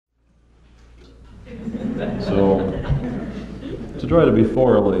try to be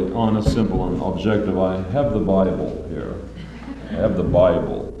thoroughly honest, simple, and objective, I have the Bible here. I have the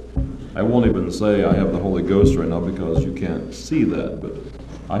Bible. I won't even say I have the Holy Ghost right now because you can't see that, but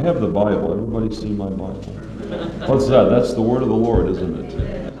I have the Bible. Everybody see my Bible? What's that? That's the word of the Lord, isn't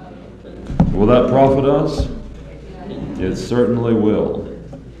it? Will that profit us? It certainly will.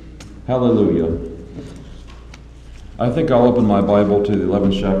 Hallelujah. I think I'll open my Bible to the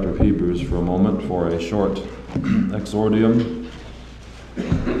 11th chapter of Hebrews for a moment for a short exordium.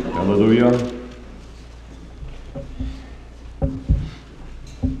 Hallelujah.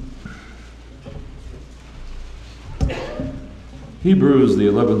 Hebrews, the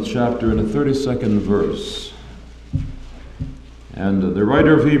 11th chapter, and the 32nd verse. And the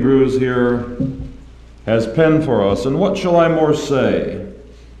writer of Hebrews here has penned for us, "And what shall I more say?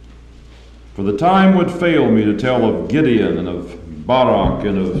 For the time would fail me to tell of Gideon, and of Barak,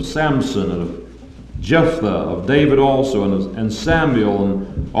 and of Samson, and of Jephthah, of David also, and Samuel,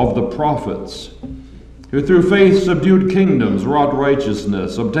 and of the prophets, who through faith subdued kingdoms, wrought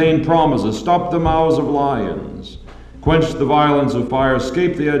righteousness, obtained promises, stopped the mouths of lions, quenched the violence of fire,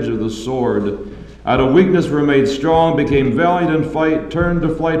 escaped the edge of the sword, out of weakness were made strong, became valiant in fight, turned to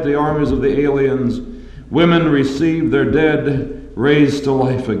flight the armies of the aliens, women received their dead, raised to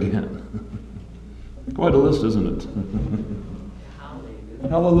life again." Quite a list, isn't it?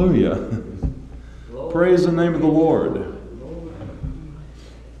 Hallelujah. Praise the name of the Lord.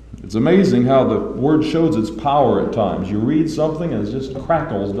 It's amazing how the Word shows its power at times. You read something and it just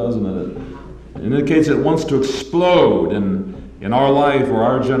crackles, doesn't it? It indicates it wants to explode in our life or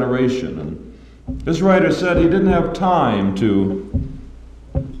our generation. And this writer said he didn't have time to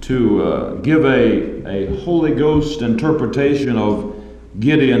give a Holy Ghost interpretation of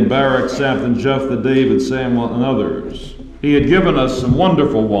Gideon, Barak, Samson, Jephthah, David, Samuel, and others. He had given us some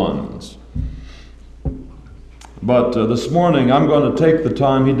wonderful ones. But this morning I'm going to take the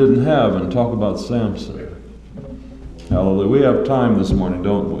time he didn't have and talk about Samson. Hallelujah. We have time this morning,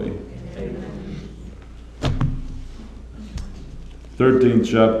 don't we? 13th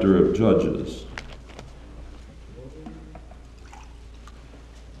chapter of Judges.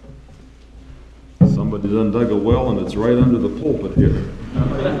 Somebody done dug a well and it's right under the pulpit here.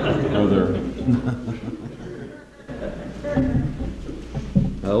 Oh, there.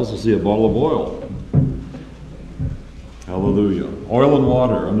 I also see a bottle of oil. Hallelujah. Oil and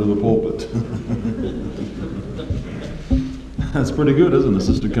water under the pulpit. That's pretty good, isn't it,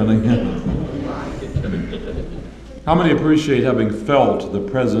 Sister Cunningham? How many appreciate having felt the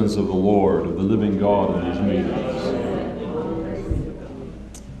presence of the Lord, of the living God in these meetings?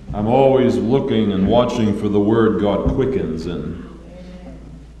 I'm always looking and watching for the word God quickens. And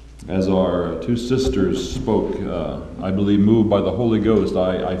as our two sisters spoke, I believe moved by the Holy Ghost,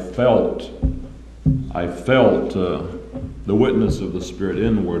 I felt the witness of the Spirit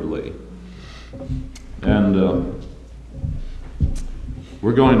inwardly. And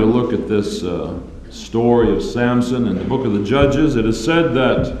we're going to look at this story of Samson in the book of the Judges. It is said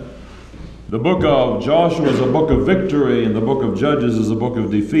that the book of Joshua is a book of victory and the book of Judges is a book of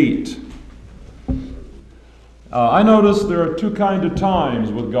defeat. I notice there are two kinds of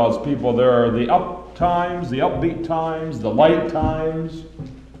times with God's people. There are the up times, the upbeat times, the light times,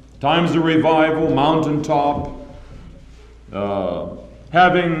 times of revival, mountaintop,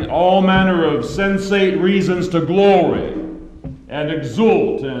 having all manner of sensate reasons to glory and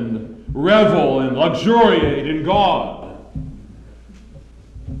exult and revel and luxuriate in God.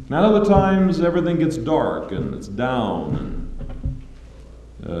 Now other times everything gets dark and it's down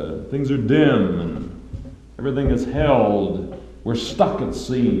and things are dim and everything is held. We're stuck, it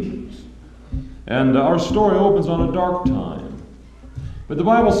seems. And our story opens on a dark time. But the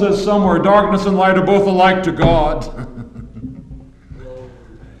Bible says somewhere darkness and light are both alike to God.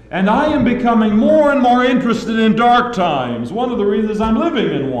 And I am becoming more and more interested in dark times. One of the reasons I'm living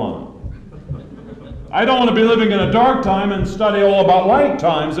in one. I don't want to be living in a dark time and study all about light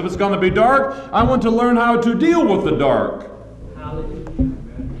times. If it's going to be dark, I want to learn how to deal with the dark.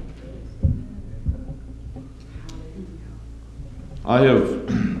 I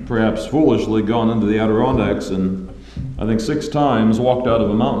have perhaps foolishly gone into the Adirondacks and I think 6 times walked out of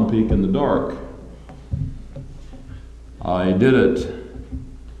a mountain peak in the dark. I did it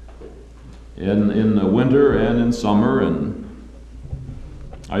in the winter and in summer, and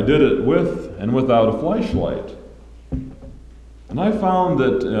I did it with and without a flashlight. And I found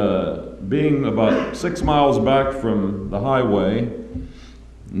that being about 6 miles back from the highway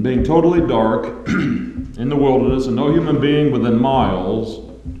and being totally dark in the wilderness and no human being within miles,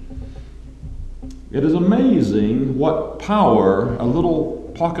 it is amazing what power a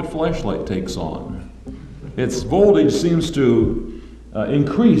little pocket flashlight takes on. Its voltage seems to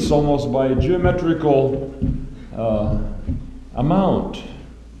increase almost by a geometrical amount.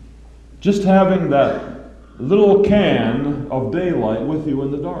 Just having that little can of daylight with you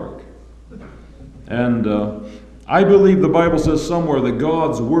in the dark. And I believe the Bible says somewhere that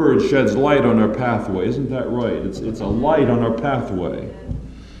God's Word sheds light on our pathway. Isn't that right? It's a light on our pathway.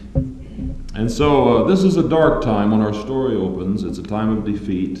 And so this is a dark time when our story opens. It's a time of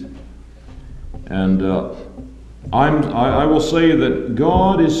defeat. And I will say that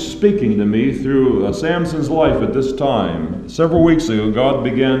God is speaking to me through Samson's life at this time. Several weeks ago, God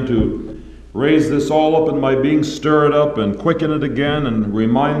began to raise this all up in my being, stir it up and quicken it again and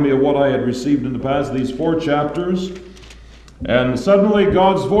remind me of what I had received in the past, these 4 chapters. And suddenly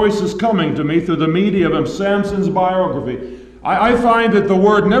God's voice is coming to me through the medium of Samson's biography. I find that the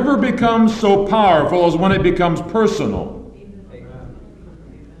Word never becomes so powerful as when it becomes personal.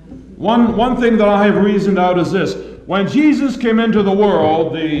 One thing that I have reasoned out is this. When Jesus came into the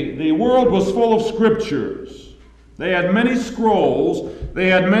world was full of scriptures. They had many scrolls. They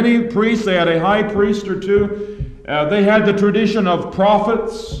had many priests. They had a high priest or two. They had the tradition of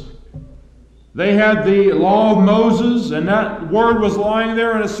prophets. They had the law of Moses, and that word was lying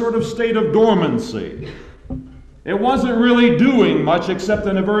there in a sort of state of dormancy. It wasn't really doing much except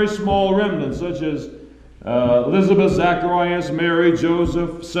in a very small remnant, such as Elizabeth, Zacharias, Mary,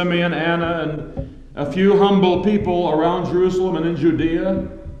 Joseph, Simeon, Anna, and a few humble people around Jerusalem and in Judea.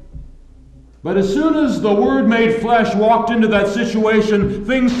 But as soon as the Word made flesh walked into that situation,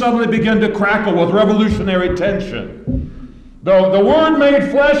 things suddenly began to crackle with revolutionary tension. The Word made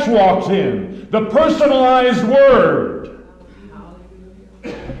flesh walked in, the personalized Word.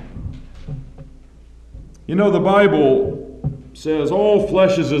 You know, the Bible says all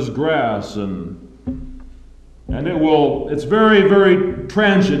flesh is as grass, and it's very, very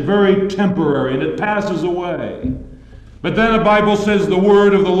transient, very temporary, and it passes away. But then the Bible says the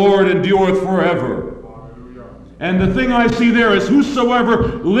word of the Lord endureth forever. And the thing I see there is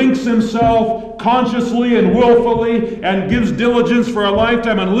whosoever links himself consciously and willfully and gives diligence for a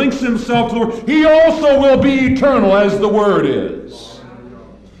lifetime and links himself to the Word, he also will be eternal as the Word is.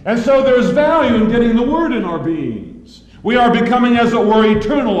 And so there's value in getting the Word in our beings. We are becoming, as it were,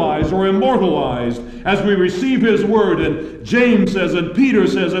 eternalized or immortalized as we receive His Word. And James says it, Peter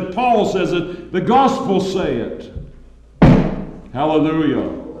says it, Paul says it, the Gospels say it.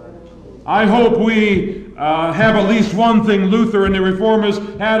 Hallelujah. I hope we have at least one thing Luther and the Reformers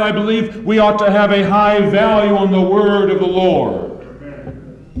had. I believe we ought to have a high value on the Word of the Lord.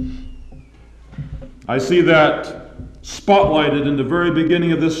 I see that spotlighted in the very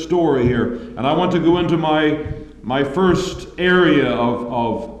beginning of this story here. And I want to go into my first area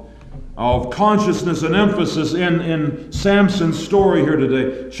of consciousness and emphasis in Samson's story here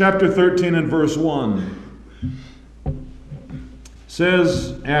today. Chapter 13 and verse 1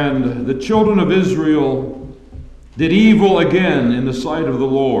 says, "And the children of Israel did evil again in the sight of the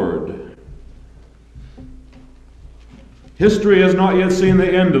Lord." History has not yet seen the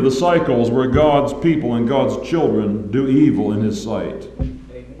end of the cycles where God's people and God's children do evil in His sight.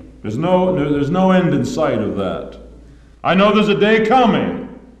 There's no end in sight of that. I know there's a day coming,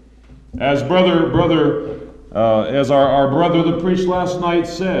 as our brother that preached last night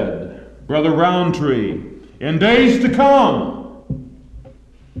said, Brother Roundtree, in days to come,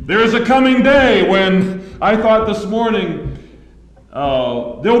 there is a coming day when I thought this morning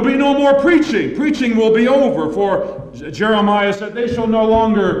there will be no more preaching. Preaching will be over, for Jeremiah said, "They shall no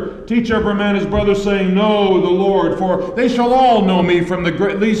longer teach every man his brother, saying, Know the Lord, for they shall all know me, from the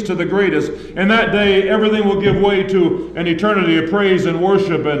least to the greatest. And that day everything will give way to an eternity of praise and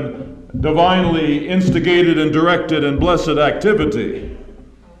worship and divinely instigated and directed and blessed activity."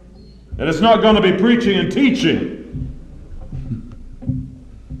 And it's not going to be preaching and teaching.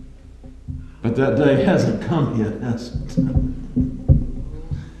 But that day hasn't come yet, has it?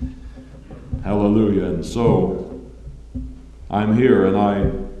 Hallelujah. And so I'm here, and I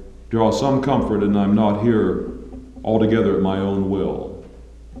draw some comfort, and I'm not here altogether at my own will.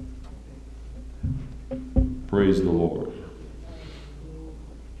 Praise the Lord.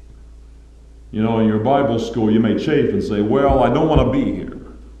 You know, in your Bible school, you may chafe and say, "Well, I don't want to be here."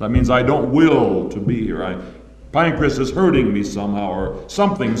 That means I don't will to be here. Pinecrest is hurting me somehow, or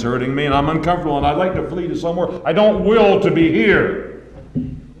something's hurting me, and I'm uncomfortable, and I'd like to flee to somewhere. I don't will to be here.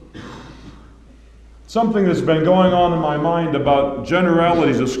 Something that's been going on in my mind about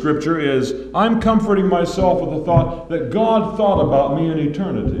generalities of Scripture is I'm comforting myself with the thought that God thought about me in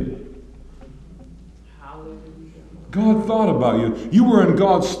eternity. God thought about you. You were in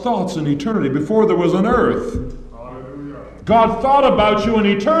God's thoughts in eternity before there was an earth. God thought about you in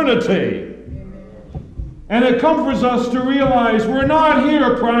eternity. And it comforts us to realize we're not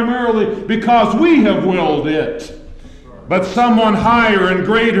here primarily because we have willed it, but someone higher and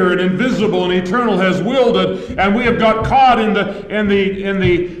greater and invisible and eternal has willed it, and we have got caught in the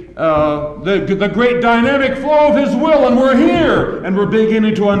great dynamic flow of His will, and we're here, and we're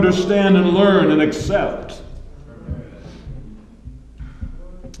beginning to understand and learn and accept.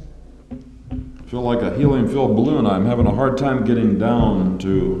 I feel like a helium-filled balloon. I'm having a hard time getting down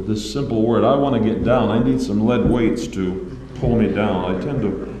to this simple word. I want to get down. I need some lead weights to pull me down. I tend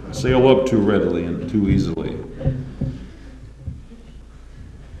to sail up too readily and too easily.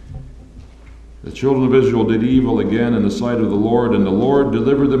 The children of Israel did evil again in the sight of the Lord, and the Lord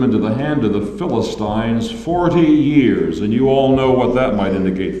delivered them into the hand of the Philistines 40 years. And you all know what that might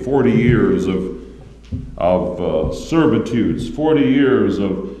indicate. 40 years of servitudes, 40 years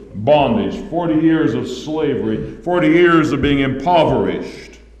of bondage, 40 years of slavery, 40 years of being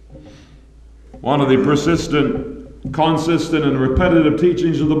impoverished. One of the persistent, consistent, and repetitive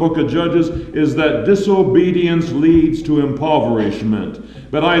teachings of the book of Judges is that disobedience leads to impoverishment.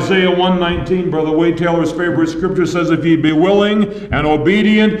 But Isaiah 1:19, Brother Wade Taylor's favorite scripture, says, if ye be willing and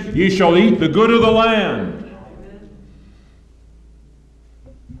obedient, ye shall eat the good of the land.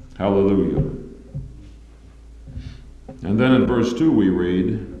 Hallelujah. And then in verse 2 we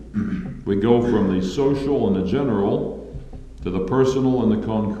read, we go from the social and the general to the personal and the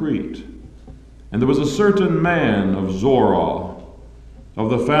concrete. And there was a certain man of Zorah, of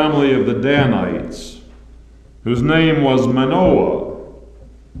the family of the Danites, whose name was Manoah,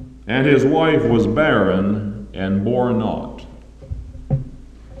 and his wife was barren and bore not.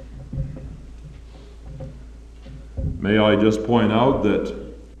 May I just point out that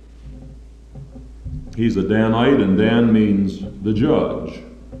he's a Danite, and Dan means the judge.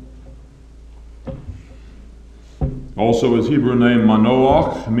 Also, his Hebrew name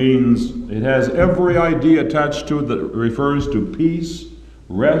Manoach means, it has every idea attached to it that refers to peace,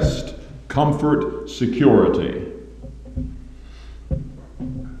 rest, comfort, security.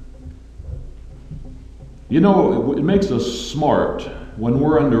 You know, it makes us smart when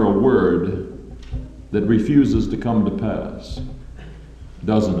we're under a word that refuses to come to pass,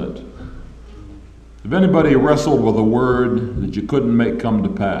 doesn't it? Have anybody wrestled with a word that you couldn't make come to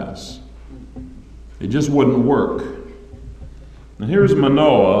pass? It just wouldn't work. And here's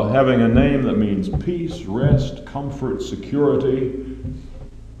Manoah having a name that means peace, rest, comfort, security.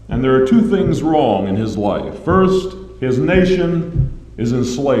 And there are two things wrong in his life. First, his nation is in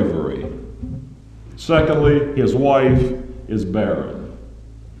slavery. Secondly, his wife is barren.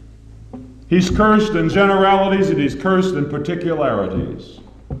 He's cursed in generalities and he's cursed in particularities.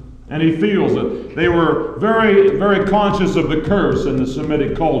 And he feels it. They were very, very conscious of the curse in the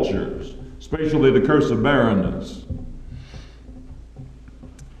Semitic cultures, especially the curse of barrenness.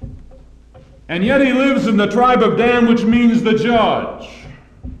 And yet he lives in the tribe of Dan, which means the judge.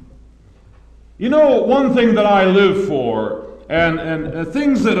 You know, one thing that I live for, and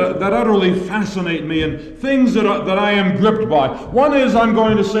things that utterly fascinate me, and things that I am gripped by. One is, I'm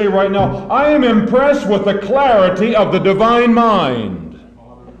going to say right now, I am impressed with the clarity of the divine mind.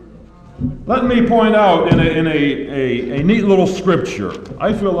 Let me point out in a neat little scripture.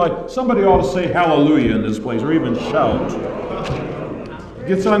 I feel like somebody ought to say hallelujah in this place, or even shout. It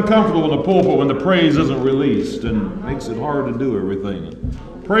gets uncomfortable in the pulpit when the praise isn't released and makes it hard to do everything.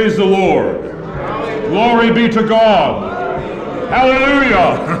 Praise the Lord. Glory be to God.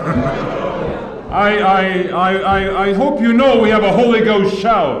 Hallelujah. I hope you know we have a Holy Ghost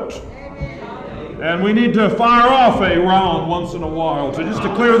shout. And we need to fire off a round once in a while just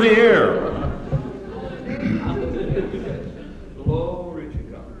to clear the air.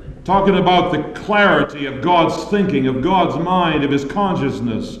 Talking about the clarity of God's thinking, of God's mind, of His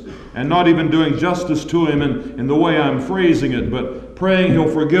consciousness, and not even doing justice to Him in the way I'm phrasing it, but praying He'll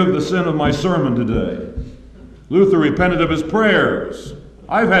forgive the sin of my sermon today. Luther repented of his prayers.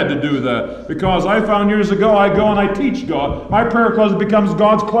 I've had to do that because I found years ago I go and I teach God. My prayer closet becomes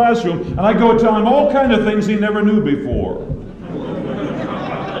God's classroom, and I go tell Him all kinds of things He never knew before.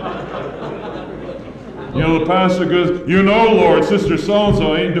 You know, the pastor goes, you know, Lord, Sister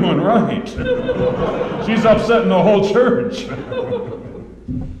so-and-so ain't doing right. She's upsetting the whole church.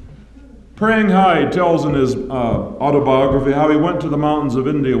 Praying Hyde tells in his autobiography how he went to the mountains of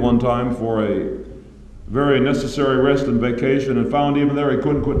India one time for a very necessary rest and vacation, and found even there he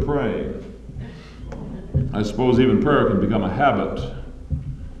couldn't quit praying. I suppose even prayer can become a habit.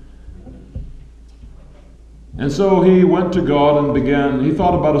 And so he went to God and he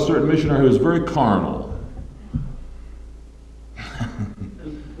thought about a certain missionary who was very carnal.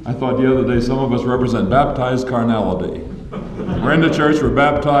 I thought the other day some of us represent baptized carnality. We're in the church, we're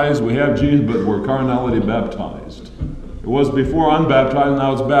baptized, we have Jesus, but we're carnality baptized. It was before unbaptized,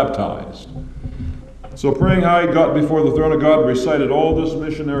 now it's baptized. So praying high, got before the throne of God, recited all this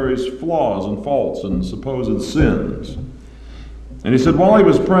missionary's flaws and faults and supposed sins. And he said, while he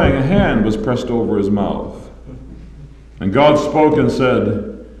was praying, a hand was pressed over his mouth. And God spoke and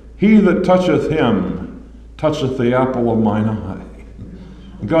said, he that toucheth him toucheth the apple of mine eye.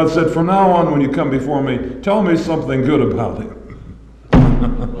 And God said, from now on when you come before me, tell me something good about him.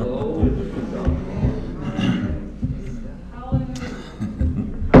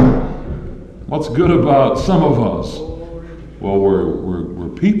 What's good about some of us? Well, we're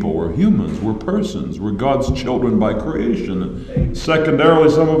people, we're humans, we're persons, we're God's children by creation. And secondarily,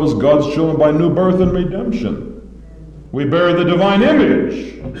 some of us God's children by new birth and redemption. We bear the divine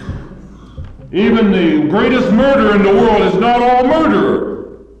image. Even the greatest murderer in the world is not all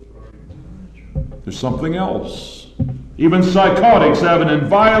murderer. There's something else. Even psychotics have an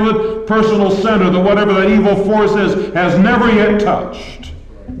inviolate personal center that whatever that evil force is has never yet touched.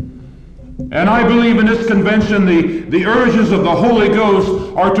 And I believe in this convention the urges of the Holy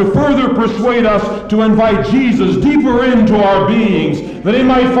Ghost are to further persuade us to invite Jesus deeper into our beings, that he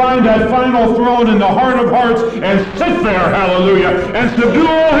might find that final throne in the heart of hearts and sit there, hallelujah, and subdue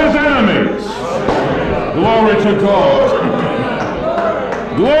all his enemies. Glory to God.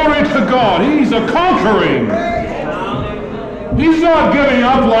 Glory to God. He's a conquering. He's not giving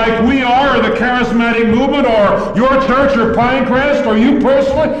up like we are, or the charismatic movement, or your church, or Pinecrest, or you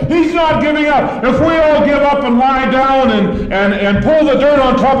personally. He's not giving up. If we all give up and lie down and pull the dirt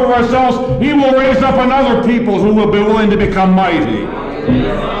on top of ourselves, he will raise up another people who will be willing to become mighty.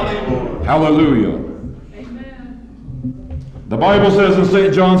 Hallelujah. Amen. The Bible says in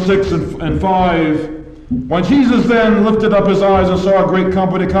St. John 6 and 5, when Jesus then lifted up his eyes and saw a great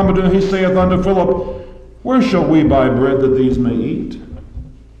company coming to him, he saith unto Philip, where shall we buy bread that these may eat?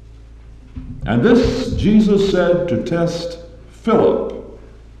 And this Jesus said to test Philip,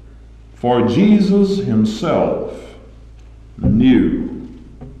 for Jesus himself knew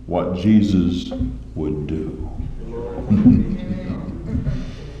what Jesus would do.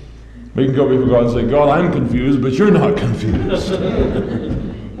 We can go before God and say, God, I'm confused, but you're not confused.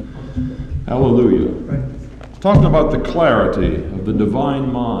 Hallelujah. Talking about the clarity of the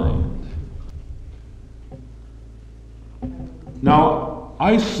divine mind. Now,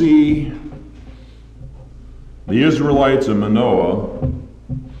 I see the Israelites in Manoah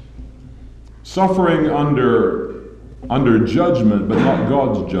suffering under judgment, but not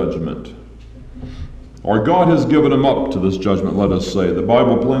God's judgment. Or God has given them up to this judgment, let us say. The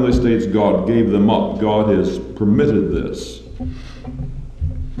Bible plainly states God gave them up. God has permitted this.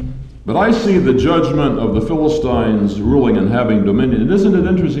 But I see the judgment of the Philistines ruling and having dominion. And isn't it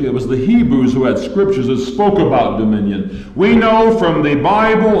interesting? It was the Hebrews who had scriptures that spoke about dominion. We know from the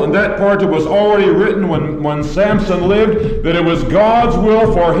Bible, and that part that was already written when Samson lived, that it was God's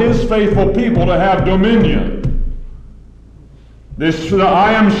will for his faithful people to have dominion.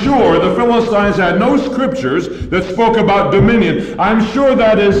 I am sure the Philistines had no scriptures that spoke about dominion. I'm sure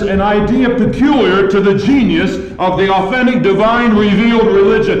that is an idea peculiar to the genius of the authentic, divine, revealed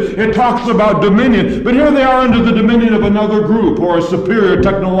religion. It talks about dominion, but here they are under the dominion of another group who are superior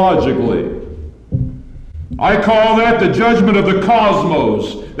technologically. I call that the judgment of the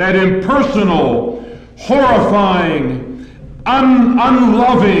cosmos, that impersonal, horrifying,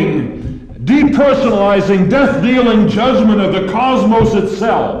 unloving, depersonalizing, death-dealing judgment of the cosmos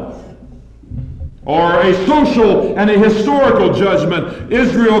itself, or a social and a historical judgment.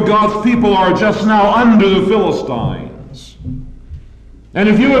 Israel, God's people, are just now under the Philistines. And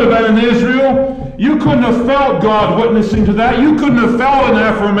if you would have been in Israel, you couldn't have felt God witnessing to that. You couldn't have felt an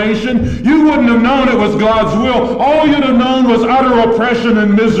affirmation. You wouldn't have known it was God's will. All you'd have known was utter oppression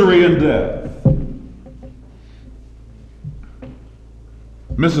and misery and death.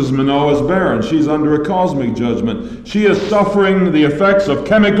 Mrs. Manoah is barren. She's under a cosmic judgment. She is suffering the effects of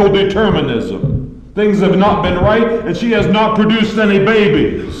chemical determinism. Things have not been right, and she has not produced any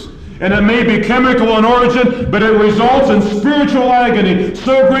babies. And it may be chemical in origin, but it results in spiritual agony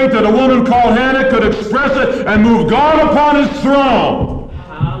so great that a woman called Hannah could express it and move God upon his throne.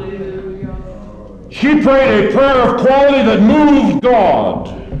 Hallelujah. She prayed a prayer of quality that moved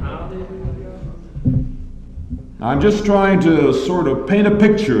God. I'm just trying to sort of paint a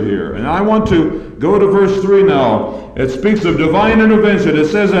picture here. And I want to go to verse 3 now. It speaks of divine intervention. It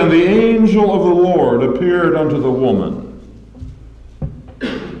says, and the angel of the Lord appeared unto the woman.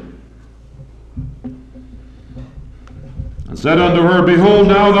 And said unto her, behold,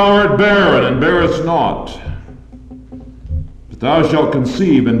 now thou art barren, and bearest not. But thou shalt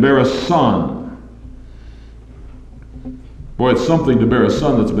conceive, and bear a son. Boy, it's something to bear a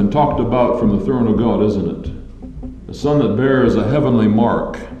son that's been talked about from the throne of God, isn't it? A son that bears a heavenly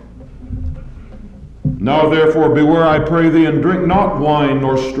mark. Now therefore beware, I pray thee, and drink not wine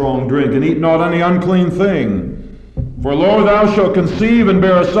nor strong drink, and eat not any unclean thing. For lo, thou shalt conceive and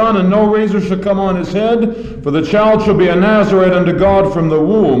bear a son, and no razor shall come on his head, for the child shall be a Nazarite unto God from the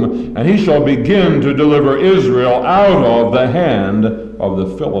womb, and he shall begin to deliver Israel out of the hand of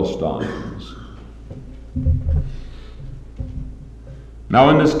the Philistines. Now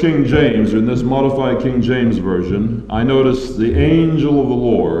in this King James, or in this modified King James version, I notice the angel of the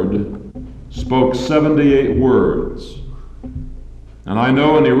Lord spoke 78 words. And I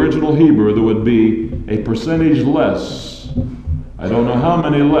know in the original Hebrew there would be a percentage less. I don't know how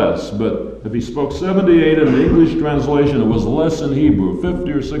many less, but if he spoke 78 in the English translation, it was less in Hebrew, 50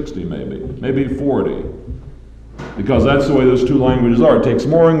 or 60 maybe 40. Because that's the way those two languages are. It takes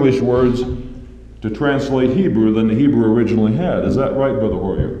more English words to translate Hebrew than the Hebrew originally had. Is that right, Brother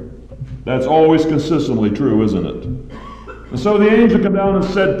Hoyer? That's always consistently true, isn't it? And so the angel came down and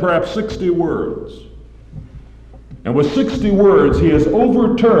said perhaps 60 words. And with 60 words, he has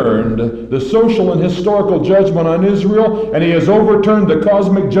overturned the social and historical judgment on Israel, and he has overturned the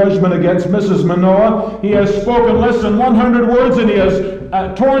cosmic judgment against Mrs. Manoah. He has spoken less than 100 words, and he has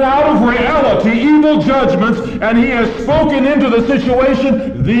torn out of reality evil judgments, and he has spoken into the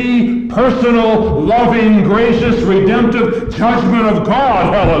situation the personal, loving, gracious, redemptive judgment of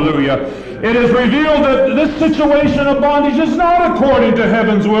God. Hallelujah. It is revealed that this situation of bondage is not according to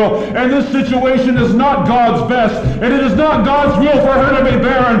heaven's will, and this situation is not God's best, and it is not God's will for her to be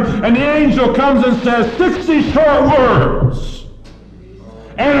barren. And the angel comes and says 60 short words,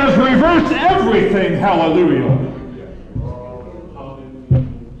 and has reversed everything. Hallelujah.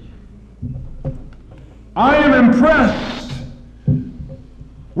 I am impressed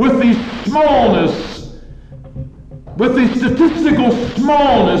with the smallness, with the statistical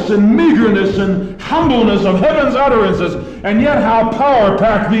smallness and meagerness and humbleness of heaven's utterances, and yet how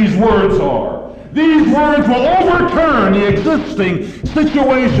power-packed these words are. These words will overturn the existing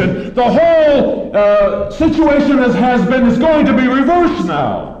situation. The whole situation is going to be reversed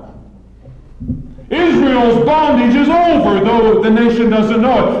now. Israel's bondage is over, though the nation doesn't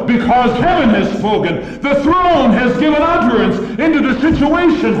know it, because heaven has spoken. The throne has given utterance into the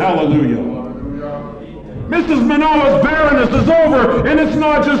situation. Hallelujah. Mrs. Manoah's barrenness is over, and it's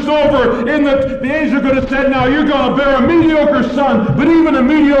not just over in that the angel could have said, now you're going to bear a mediocre son, but even a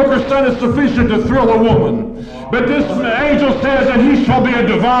mediocre son is sufficient to thrill a woman. But this angel says that he shall be a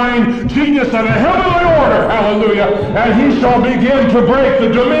divine genius of a heavenly order, hallelujah, and he shall begin to break the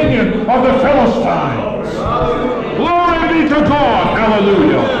dominion of the Philistines. Glory be to God,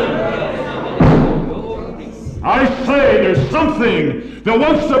 hallelujah. I say there's something that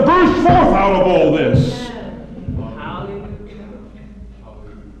wants to burst forth out of all this.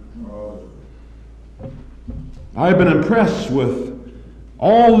 I've been impressed with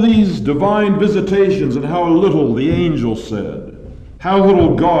all these divine visitations and how little the angel said, how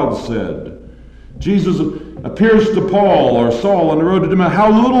little God said. Jesus appears to Paul or Saul on the road to Damascus, how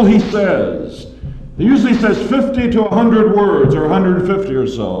little he says. He usually says 50 to 100 words, or 150 or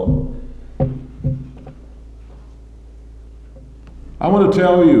so. I want to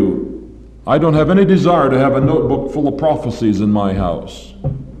tell you, I don't have any desire to have a notebook full of prophecies in my house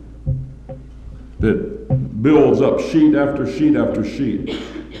that builds up sheet after sheet after sheet.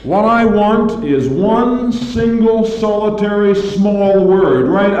 What I want is one single solitary small word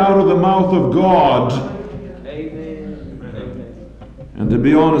right out of the mouth of God. Amen. And to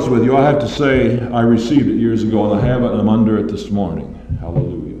be honest with you, I have to say I received it years ago, and I have it, and I'm under it this morning.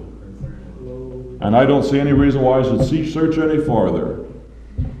 Hallelujah. And I don't see any reason why I should search any farther.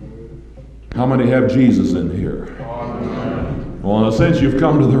 How many have Jesus in here? Well, in a sense, you've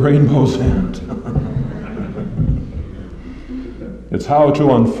come to the rainbow's end. It's how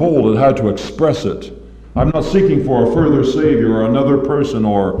to unfold it, how to express it. I'm not seeking for a further Savior or another person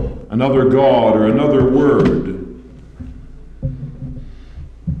or another God or another word.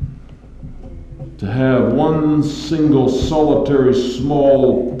 To have one single, solitary,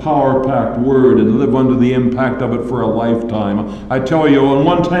 small, power-packed word and live under the impact of it for a lifetime. I tell you, on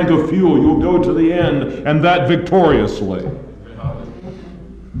one tank of fuel, you'll go to the end, and that victoriously.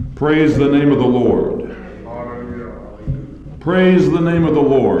 Praise the name of the Lord. Praise the name of the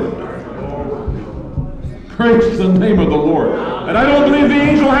Lord. Praise the name of the Lord. And I don't believe the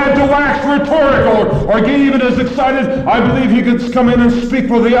angel had to wax rhetorical or get even as excited. I believe he could come in and speak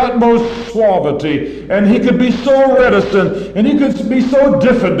with the utmost suavity. And he could be so reticent. And he could be so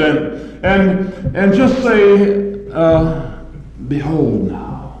diffident. And just say, behold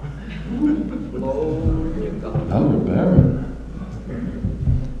now. Oh, you're barren.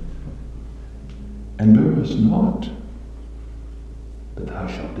 and bear us not, but thou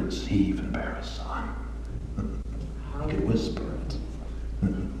shalt conceive and bear a son. You can whisper it.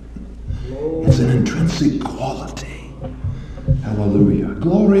 It's an intrinsic quality. Hallelujah.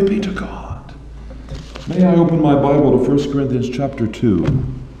 Glory be to God. May I open my Bible to 1 Corinthians chapter 2.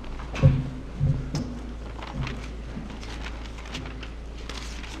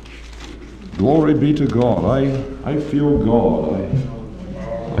 Glory be to God. I feel God.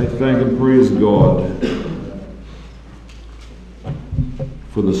 I thank and praise God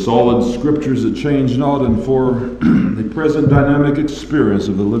for the solid scriptures that change not, and for the present dynamic experience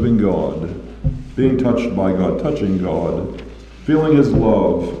of the living God, being touched by God, touching God, feeling His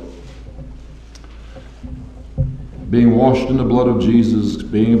love, being washed in the blood of Jesus,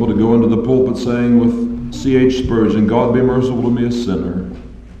 being able to go into the pulpit saying with C.H. Spurgeon, God be merciful to me, a sinner.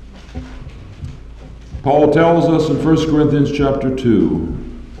 Paul tells us in 1 Corinthians chapter 2,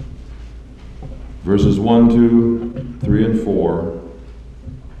 verses 1, 2, 3, and 4,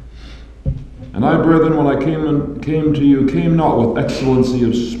 And I, brethren, when I came to you, came not with excellency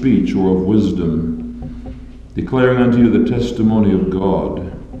of speech or of wisdom, declaring unto you the testimony of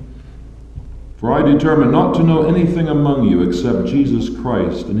God. For I determined not to know anything among you except Jesus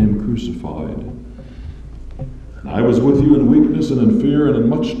Christ and Him crucified. And I was with you in weakness and in fear and in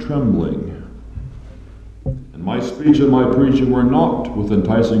much trembling. And my speech and my preaching were not with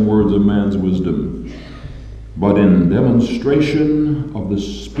enticing words of man's wisdom, but in demonstration of the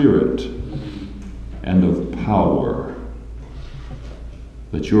Spirit and of power,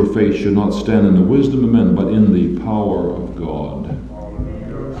 that your faith should not stand in the wisdom of men, but in the power of God.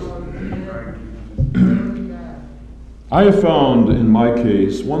 I have found in my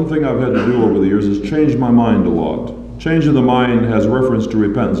case, one thing I've had to do over the years is change my mind a lot. Changing the mind has reference to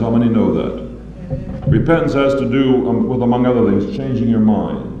repentance. How many know that? Repentance has to do with, among other things, changing your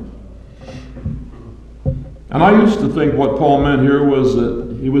mind. And I used to think what Paul meant here was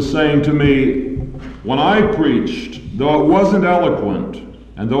that he was saying to me, when I preached, though it wasn't eloquent,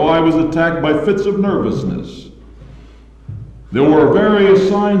 and though I was attacked by fits of nervousness, there were various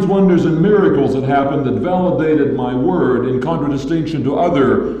signs, wonders, and miracles that happened that validated my word in contradistinction to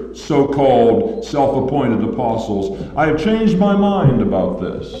other so-called self-appointed apostles. I have changed my mind about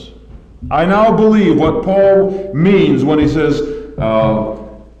this. I now believe what Paul means when he says,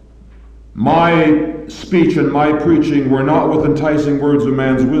 my speech and my preaching were not with enticing words of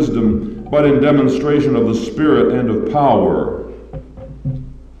man's wisdom, but in demonstration of the Spirit and of power.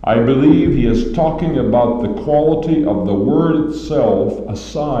 I believe he is talking about the quality of the Word itself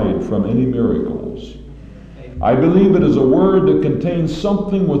aside from any miracles. I believe it is a word that contains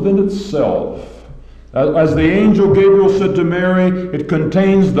something within itself. As the angel Gabriel said to Mary, it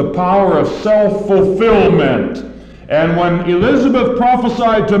contains the power of self-fulfillment. And when Elizabeth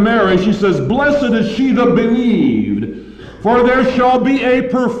prophesied to Mary, she says, blessed is she that believed, for there shall be a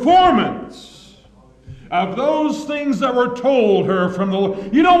performance of those things that were told her from the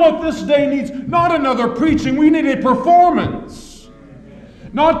Lord. You know what this day needs? Not another preaching. We need a performance.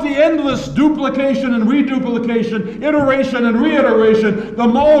 Not the endless duplication and reduplication, iteration and reiteration, the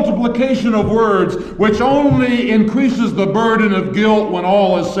multiplication of words, which only increases the burden of guilt when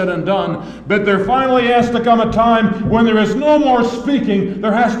all is said and done. But there finally has to come a time when there is no more speaking.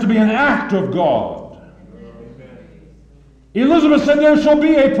 There has to be an act of God. Elizabeth said there shall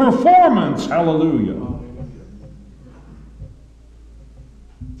be a performance. Hallelujah.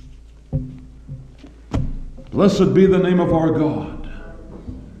 Blessed be the name of our God.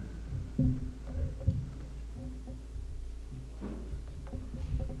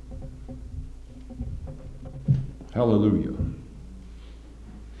 Hallelujah.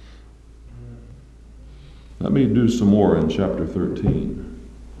 Let me do some more in chapter 13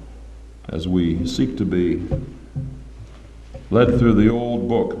 as we seek to be led through the old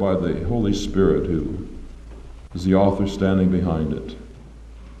book by the Holy Spirit, who is the author standing behind it.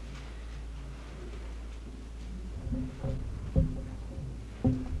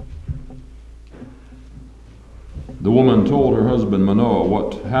 The woman told her husband Manoah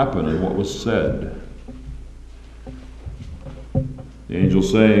what happened and what was said. The angel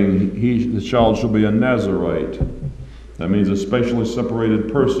saying, the child shall be a Nazarite. That means a specially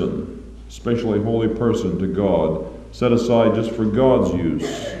separated person, especially holy person to God, set aside just for God's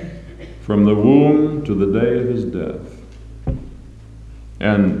use, from the womb to the day of his death.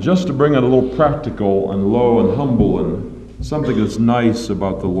 And just to bring it a little practical and low and humble and something that's nice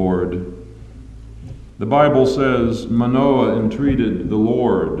about the Lord, the Bible says Manoah entreated the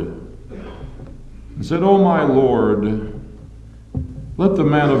Lord and said, O my Lord, let the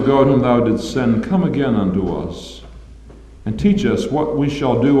man of God whom thou didst send come again unto us. and teach us what we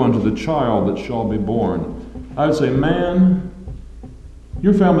shall do unto the child that shall be born. I would say, man,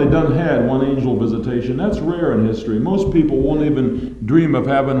 your family done had one angel visitation. That's rare in history. Most people won't even dream of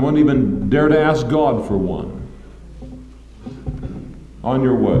having, won't even dare to ask God for one. On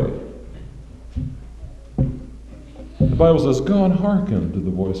your way. The Bible says God hearkened to the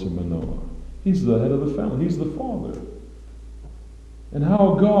voice of Manoah. He's the head of the family. He's the father. And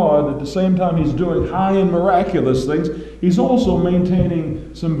how God, at the same time He's doing high and miraculous things, He's also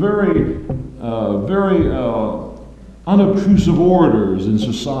maintaining some very unobtrusive orders in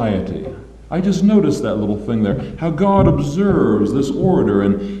society. I just noticed that little thing there, how God observes this order,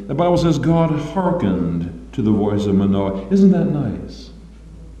 and the Bible says God hearkened to the voice of Manoah. Isn't that nice?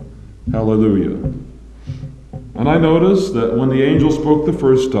 Hallelujah. And I noticed that when the angel spoke the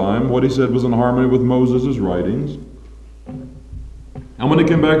first time, what he said was in harmony with Moses' writings. And when he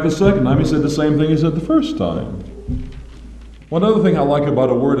came back the second time, he said the same thing he said the first time. One other thing I like about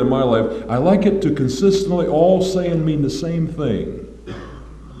a word in my life, I like it to consistently all say and mean the same thing.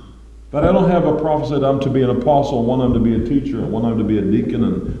 But I don't have a prophecy that I'm to be an apostle, one I'm to be a teacher, one I'm to be a deacon,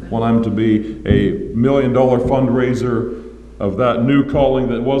 and one I'm to be a $1 million fundraiser of that new calling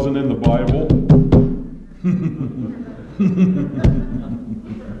that wasn't in the Bible.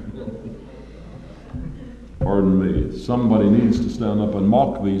 Pardon me. Somebody needs to stand up and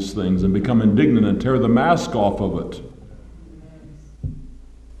mock these things and become indignant and tear the mask off of it.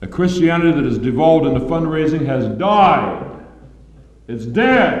 A Christianity that is devolved into fundraising has died. It's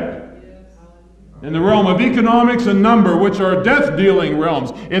dead. In the realm of economics and number, which are death-dealing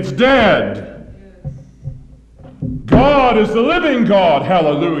realms, it's dead. God is the living God.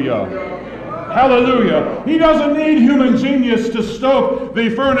 Hallelujah. Hallelujah. He doesn't need human genius to stoke the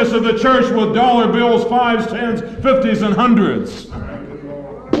furnace of the church with dollar bills, 5s, 10s, 50s, and 100s.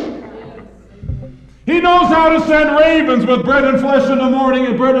 He knows how to send ravens with bread and flesh in the morning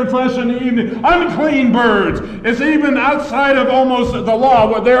and bread and flesh in the evening. Unclean birds. It's even outside of almost the law,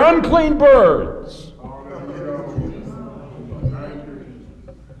 but they're unclean birds.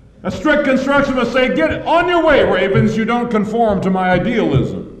 A strict construction must say, get on your way, ravens. You don't conform to my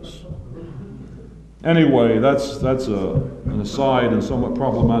idealisms. Anyway, that's an aside and somewhat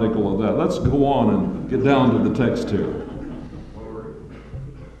problematical of that. Let's go on and get down to the text here.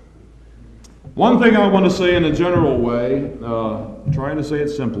 One thing I want to say in a general way, trying to say it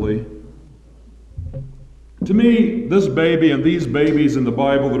simply, to me, this baby and these babies in the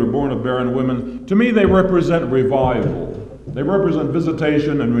Bible that are born of barren women, to me they represent revival. They represent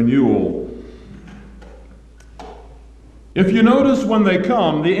visitation and renewal. If you notice when they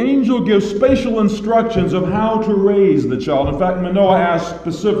come, the angel gives spatial instructions of how to raise the child. In fact, Manoah asks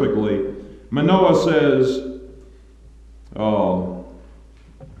specifically, Manoah says,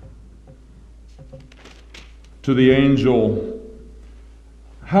 to the angel,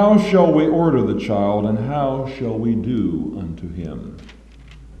 how shall we order the child, and how shall we do unto him?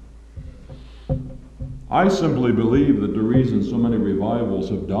 I simply believe that the reason so many revivals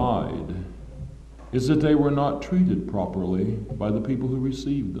have died is that they were not treated properly by the people who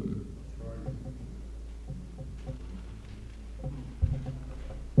received them.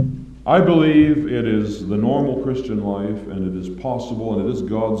 I believe it is the normal Christian life, and it is possible, and it is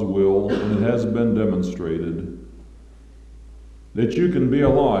God's will, and it has been demonstrated that you can be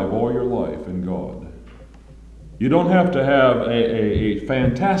alive all your life in God. You don't have to have a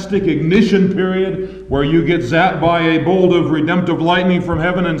fantastic ignition period where you get zapped by a bolt of redemptive lightning from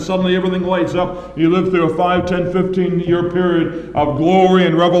heaven and suddenly everything lights up. You live through a 5, 10, 15-year period of glory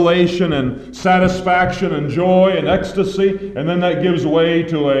and revelation and satisfaction and joy and ecstasy, and then that gives way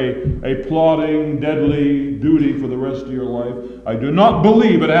to a plodding, deadly duty for the rest of your life. I do not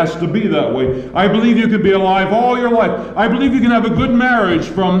believe it has to be that way. I believe you can be alive all your life. I believe you can have a good marriage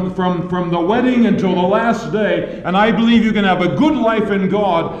from the wedding until the last day. And I believe you can have a good life in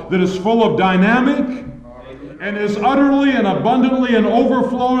God that is full of dynamic and is utterly and abundantly and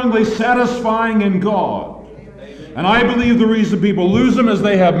overflowingly satisfying in God. And I believe the reason people lose them is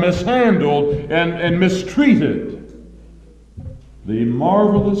they have mishandled and mistreated the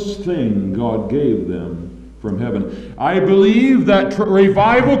marvelous thing God gave them from heaven. I believe that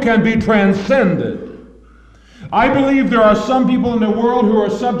revival can be transcended. I believe there are some people in the world who are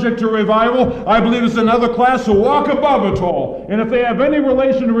subject to revival. I believe it's another class who walk above it all. And if they have any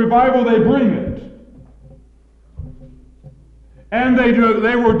relation to revival, they bring it. And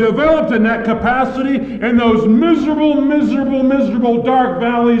they were developed in that capacity in those miserable, miserable, miserable dark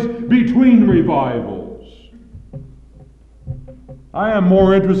valleys between revivals. I am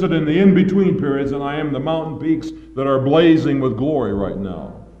more interested in the in-between periods than I am the mountain peaks that are blazing with glory right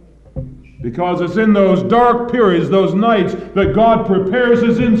now. Because it's in those dark periods, those nights, that God prepares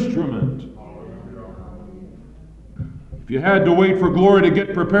His instrument. If you had to wait for glory to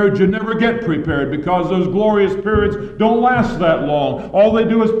get prepared, you never get prepared, because those glorious periods don't last that long. All they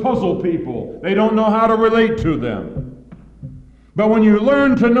do is puzzle people. They don't know how to relate to them. But when you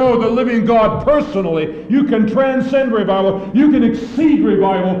learn to know the living God personally, you can transcend revival, you can exceed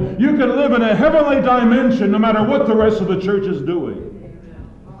revival, you can live in a heavenly dimension no matter what the rest of the church is doing.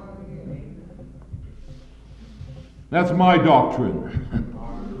 That's my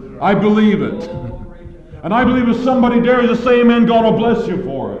doctrine. I believe it. And I believe if somebody dares to say amen, God will bless you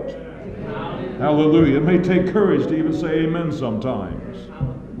for it. Hallelujah. It may take courage to even say amen sometimes.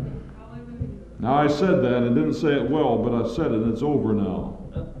 Now, I said that and didn't say it well, but I said it and it's over now.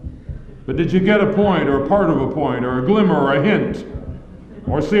 But did you get a point, or a part of a point, or a glimmer, or a hint,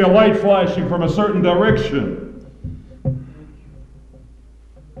 or see a light flashing from a certain direction?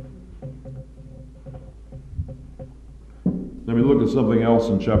 Let me look at something else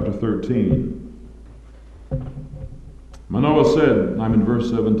in chapter 13. Manoah said, I'm in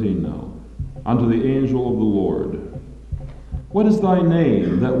verse 17 now, unto the angel of the Lord, what is thy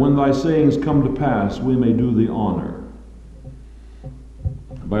name, that when thy sayings come to pass, we may do thee honor?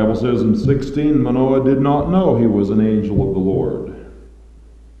 The Bible says in 16, Manoah did not know he was an angel of the Lord.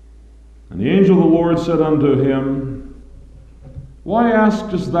 And the angel of the Lord said unto him, why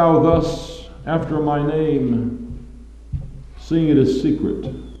askest thou thus after my name, seeing it is secret?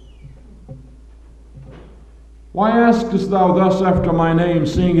 Why askest thou thus after my name,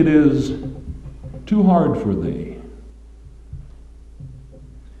 seeing it is too hard for thee?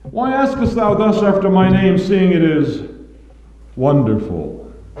 Why askest thou thus after my name, seeing it is wonderful?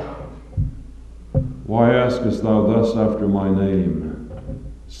 Why askest thou thus after my name,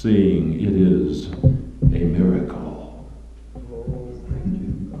 seeing it is a miracle?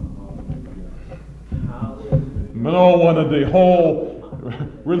 Manoah wanted the whole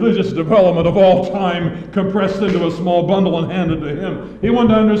religious development of all time compressed into a small bundle and handed to him. He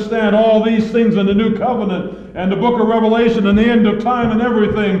wanted to understand all these things in the New Covenant and the book of Revelation and the end of time and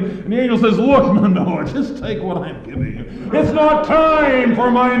everything. And the angel says, look, Manoah, just take what I'm giving you. It's not time for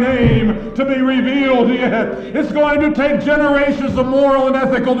my name to be revealed yet. It's going to take generations of moral and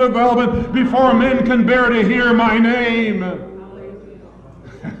ethical development before men can bear to hear my name.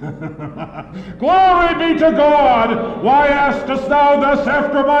 Glory be to God! Why askest thou thus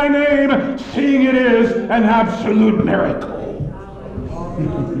after my name, seeing it is an absolute miracle?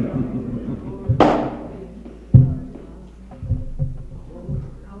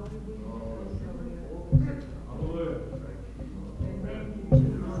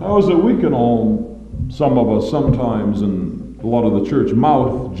 How is it we can all, some of us sometimes, and a lot of the church,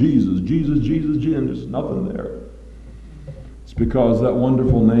 mouth Jesus, Jesus, Jesus, Jesus, and there's nothing there? It's because that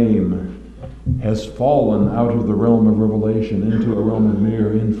wonderful name has fallen out of the realm of revelation into a realm of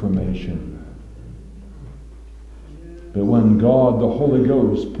mere information. But when God, the Holy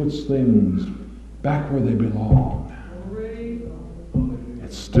Ghost, puts things back where they belong,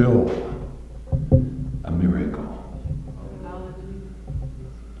 it's still a miracle.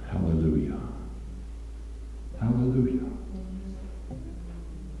 Hallelujah. Hallelujah.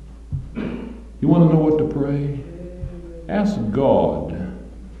 You want to know what to pray? Ask God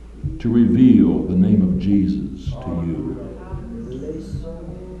to reveal the name of Jesus to you.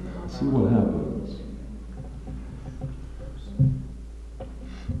 See what happens.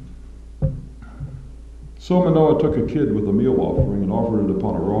 So Manoah took a kid with a meal offering and offered it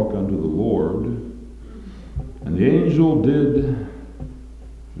upon a rock unto the Lord. And the angel did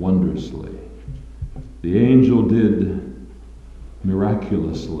wondrously. The angel did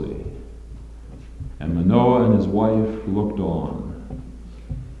miraculously. And Manoah and his wife looked on.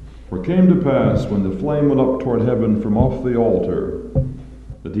 For it came to pass, when the flame went up toward heaven from off the altar,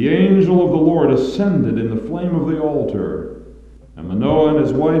 that the angel of the Lord ascended in the flame of the altar. And Manoah and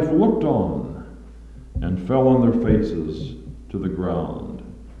his wife looked on, and fell on their faces to the ground.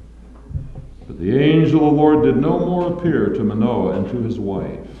 But the angel of the Lord did no more appear to Manoah and to his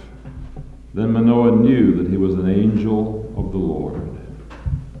wife. Then Manoah knew that he was an angel of the Lord.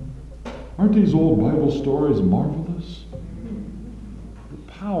 Aren't these old Bible stories marvelous?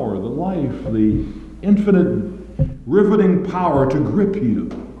 The power, the life, the infinite riveting power to grip you.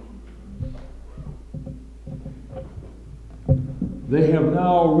 They have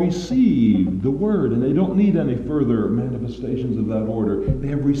now received the Word, and they don't need any further manifestations of that order. They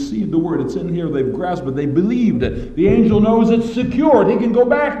have received the Word. It's in here. They've grasped it. They believed it. The angel knows it's secured. He can go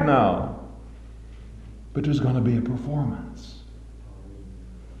back now. But there's going to be a performance.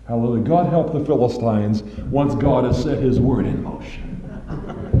 Hallelujah. God help the Philistines once God has set His Word in motion.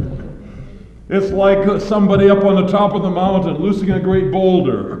 It's like somebody up on the top of the mountain loosening a great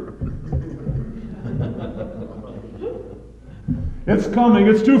boulder. It's coming.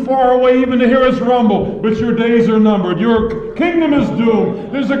 It's too far away even to hear its rumble, but your days are numbered. Your kingdom is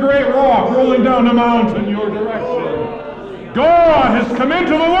doomed. There's a great rock rolling down the mountain your direction. God has come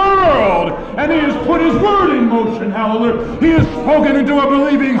into the world, and He has put His word in motion. Hallelujah. He has spoken into a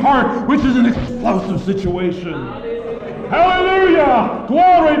believing heart, which is an explosive situation. Hallelujah.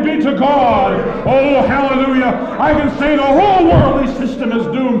 Glory be to God. Oh, hallelujah. I can say the whole worldly system is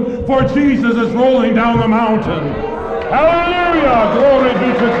doomed, for Jesus is rolling down the mountain. Hallelujah! Glory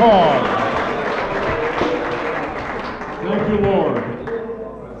be to God. Thank you, Lord.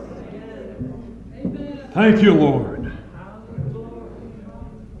 Thank you, Lord.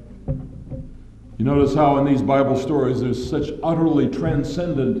 You notice how in these Bible stories there's such utterly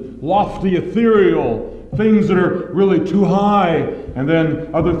transcendent, lofty, ethereal things that are really too high, and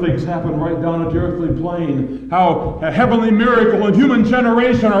then other things happen right down at the earthly plane. How a heavenly miracle and human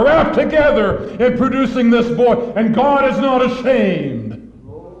generation are wrapped together in producing this boy, and God is not ashamed.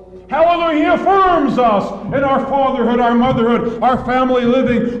 Hallelujah. He affirms us in our fatherhood, our motherhood, our family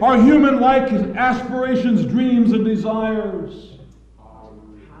living, our human-like aspirations, dreams, and desires.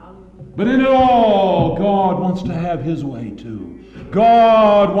 But in it all, God wants to have His way too.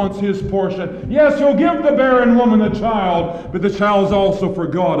 God wants His portion. Yes, He'll give the barren woman a child, but the child is also for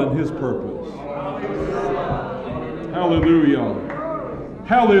God and His purpose. Hallelujah.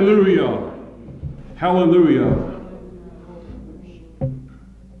 Hallelujah. Hallelujah.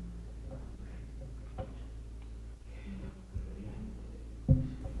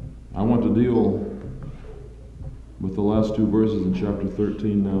 I want to deal with the last two verses in chapter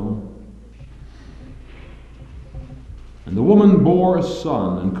 13 now. And the woman bore a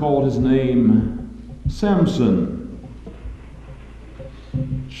son and called his name Samson,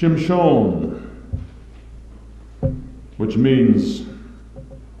 Shimshon, which means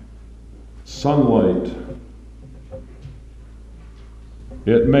sunlight.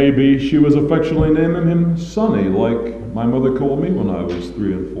 It may be she was affectionately naming him Sonny, like my mother called me when I was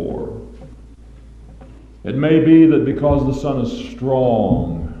 3 and 4. It may be that because the sun is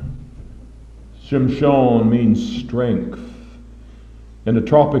strong, Shimshon means strength. In the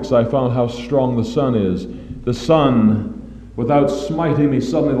tropics I found how strong the sun is. The sun, without smiting me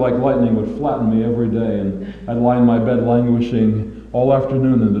suddenly like lightning, would flatten me every day, and I'd lie in my bed languishing all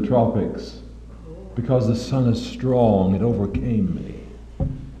afternoon in the tropics. Because the sun is strong, it overcame me.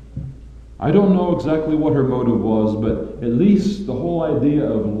 I don't know exactly what her motive was, but at least the whole idea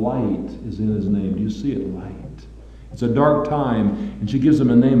of light is in his name. Do you see it? Light. It's a dark time, and she gives him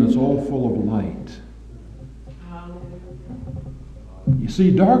a name that's all full of light. You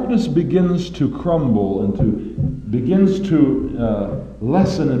see, darkness begins to crumble and begins to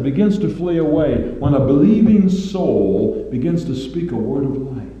lessen and begins to flee away when a believing soul begins to speak a word of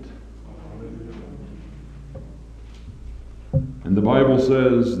light. And the Bible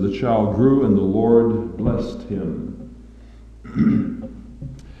says the child grew and the Lord blessed him.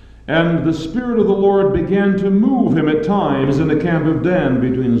 And the Spirit of the Lord began to move him at times in the camp of Dan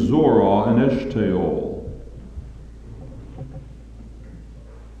between Zorah and Eshtaol.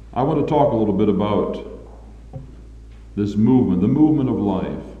 I want to talk a little bit about this movement, the movement of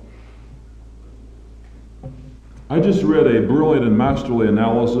life. I just read a brilliant and masterly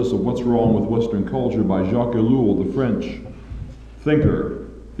analysis of what's wrong with Western culture by Jacques Ellul, the French thinker,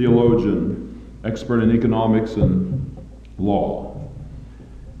 theologian, expert in economics and law.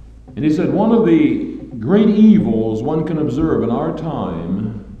 And he said one of the great evils one can observe in our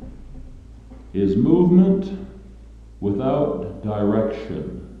time is movement without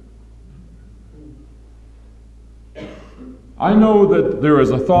direction. I know that there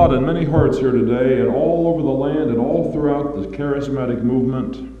is a thought in many hearts here today and all over the land and all throughout the charismatic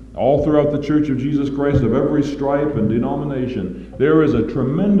movement, all throughout the Church of Jesus Christ of every stripe and denomination, there is a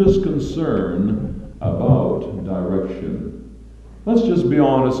tremendous concern about direction. Let's just be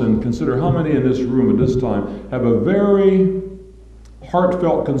honest and consider how many in this room at this time have a very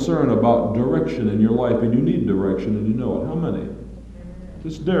heartfelt concern about direction in your life, and you need direction and you know it. How many?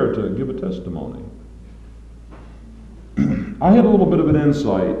 Just dare to give a testimony. I had a little bit of an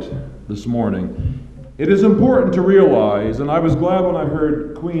insight this morning. It is important to realize, and I was glad when I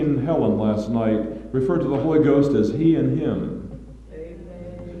heard Queen Helen last night refer to the Holy Ghost as He and Him.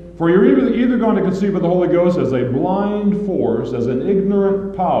 For you're either going to conceive of the Holy Ghost as a blind force, as an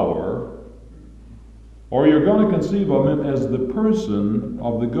ignorant power, or you're going to conceive of Him as the person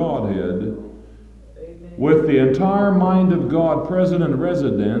of the Godhead, with the entire mind of God present and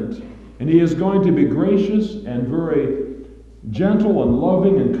resident, and He is going to be gracious and very gentle and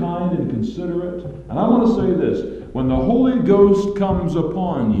loving and kind and considerate. And I want to say this, when the Holy Ghost comes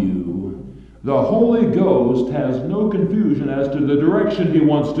upon you, the Holy Ghost has no confusion as to the direction He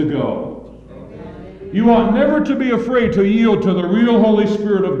wants to go. You ought never to be afraid to yield to the real Holy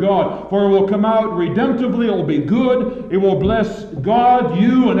Spirit of God, for it will come out redemptively, it will be good, it will bless God,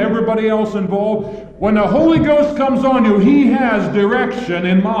 you, and everybody else involved. When the Holy Ghost comes on you, He has direction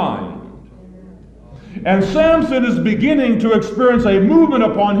in mind. And Samson is beginning to experience a movement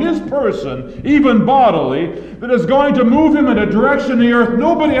upon his person, even bodily, that is going to move him in a direction the earth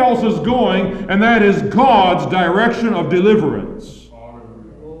nobody else is going, and that is God's direction of deliverance.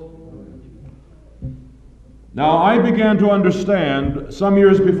 Now, I began to understand some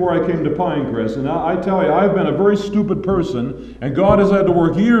years before I came to Pinecrest, and I tell you, I've been a very stupid person, and God has had to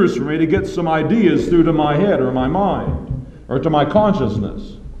work years for me to get some ideas through to my head or my mind or to my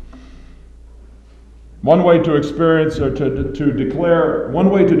consciousness. One way to experience or to declare, one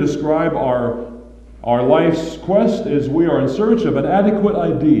way to describe our life's quest is we are in search of an adequate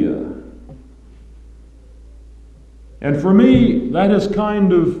idea. And for me, that has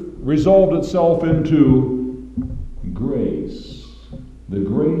kind of resolved itself into grace, the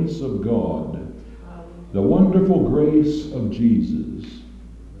grace of God, the wonderful grace of Jesus.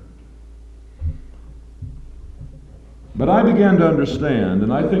 But I began to understand,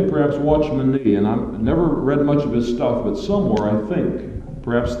 and I think perhaps Watchman Nee, and I've never read much of his stuff, but somewhere I think,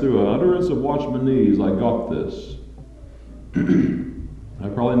 perhaps through an utterance of Watchman Nee's, I got this. I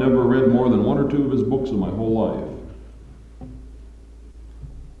probably never read more than one or two of his books in my whole life.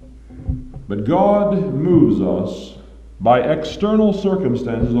 But God moves us by external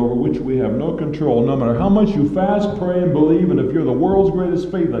circumstances over which we have no control. No matter how much you fast, pray, and believe, and if you're the world's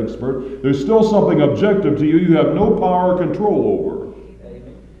greatest faith expert, there's still something objective to you you have no power or control over.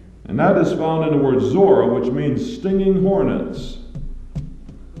 And that is found in the word Zora, which means stinging hornets.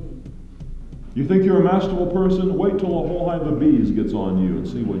 You think you're a masterful person? Wait till a whole hive of bees gets on you and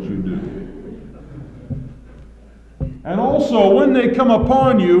see what you do. And also, when they come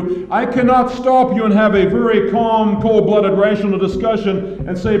upon you, I cannot stop you and have a very calm, cold-blooded, rational discussion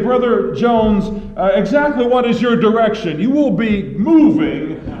and say, Brother Jones, exactly what is your direction? You will be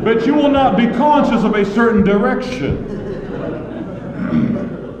moving, but you will not be conscious of a certain direction.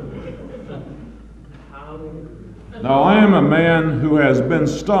 Now, I am a man who has been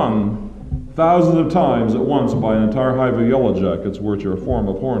stung thousands of times at once by an entire hive of yellow jackets, which are a form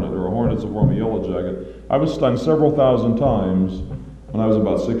of hornet, or a hornet's a form of yellow jacket. I was stung several thousand times when I was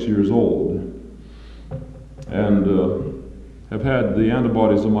about 6 years old, and have had the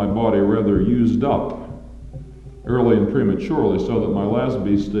antibodies in my body rather used up early and prematurely, so that my last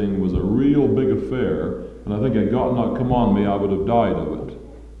bee sting was a real big affair, and I think had God not come on me, I would have died of it.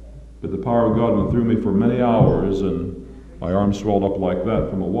 But the power of God went through me for many hours, and my arm swelled up like that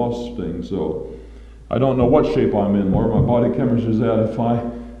from a wasp sting. So I don't know what shape I'm in more. My body chemistry is at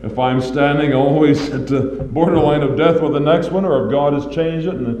if I'm standing always at the borderline of death with the next one, or if God has changed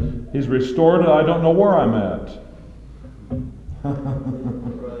it and He's restored it, I don't know where I'm at.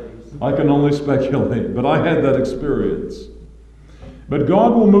 I can only speculate, but I had that experience. But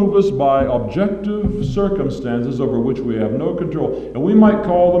God will move us by objective circumstances over which we have no control. And we might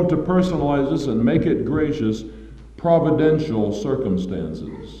call them, to personalize this and make it gracious, providential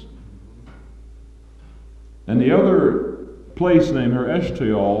circumstances. And the other place name here,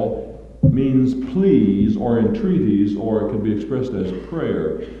 Eshtaol, means pleas or entreaties, or it can be expressed as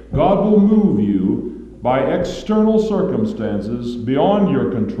prayer. God will move you by external circumstances beyond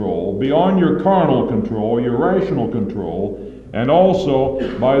your control, beyond your carnal control, your rational control, and also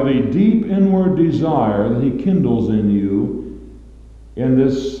by the deep inward desire that He kindles in you in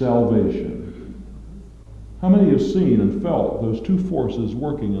this salvation. How many have seen and felt those two forces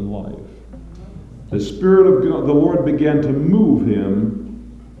working in life? The Spirit of God, the Lord began to move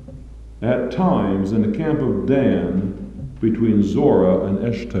him at times in the camp of Dan between Zorah and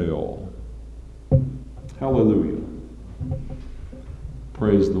Eshtaol. Hallelujah.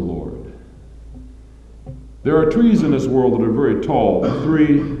 Praise the Lord. There are trees in this world that are very tall,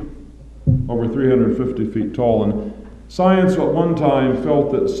 over 350 feet tall, and science at one time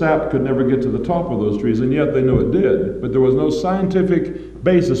felt that sap could never get to the top of those trees, and yet they knew it did. But there was no scientific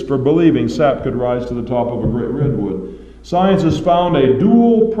basis for believing sap could rise to the top of a great redwood. Science has found a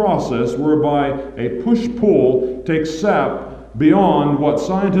dual process whereby a push-pull takes sap beyond what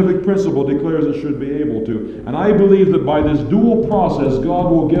scientific principle declares it should be able to. And I believe that by this dual process,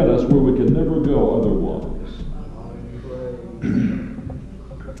 God will get us where we can never go otherwise.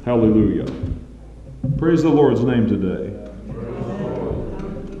 Hallelujah. Praise the Lord's name today.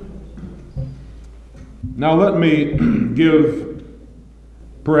 Now let me give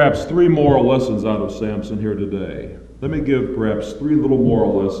perhaps 3 moral lessons out of Samson here today. Let me give perhaps 3 little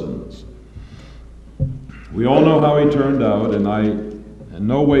moral lessons. We all know how he turned out, and I in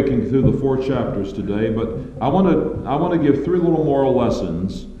no way can get through the 4 chapters today, but I want to give 3 little moral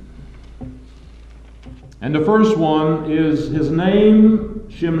lessons. And the first one is his name,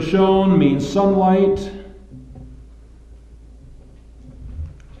 Shimshon, means sunlight.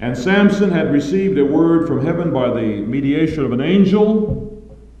 And Samson had received a word from heaven by the mediation of an angel.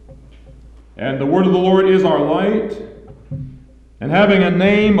 And the word of the Lord is our light. And having a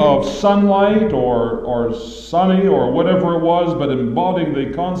name of sunlight or sunny or whatever it was, but embodying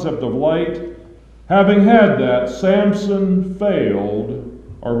the concept of light, having had that, Samson failed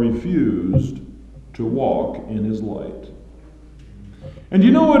or refused to walk in his light. And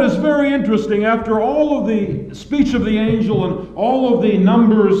you know what is very interesting? After all of the speech of the angel and all of the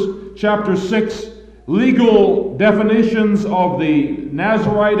Numbers chapter 6 legal definitions of the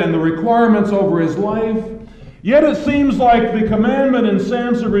Nazirite and the requirements over his life, yet it seems like the commandment in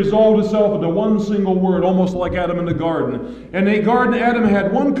Samson resolved itself into one single word, almost like Adam in the garden. In the garden, Adam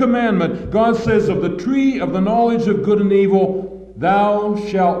had one commandment. God says, of the tree of the knowledge of good and evil, thou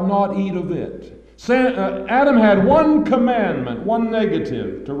shalt not eat of it. Adam had one commandment, one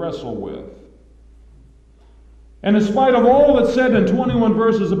negative to wrestle with. And in spite of all that's said in 21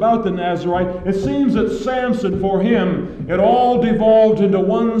 verses about the Nazirite, it seems that Samson, for him, it all devolved into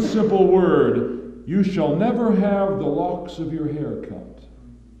one simple word: you shall never have the locks of your hair cut.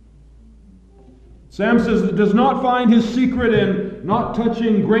 Samson does not find his secret in not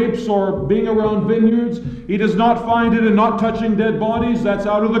touching grapes or being around vineyards. He does not find it in not touching dead bodies. That's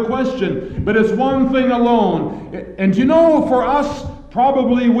out of the question. But it's one thing alone. And you know, for us,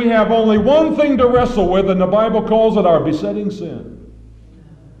 probably we have only one thing to wrestle with, and the Bible calls it our besetting sin.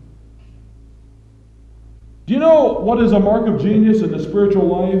 Do you know what is a mark of genius in the spiritual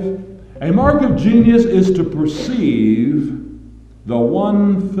life? A mark of genius is to perceive the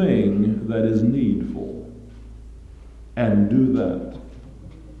one thing that is needful and do that.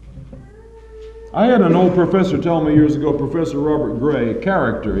 I had an old professor tell me years ago, Professor Robert Gray,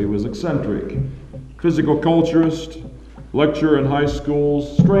 character. He was eccentric, physical culturist, lecturer in high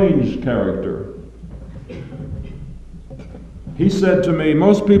schools, strange character. He said to me,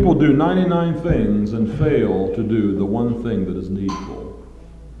 most people do 99 things and fail to do the one thing that is needful.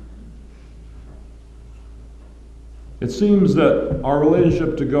 It seems that our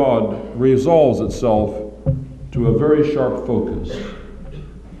relationship to God resolves itself to a very sharp focus.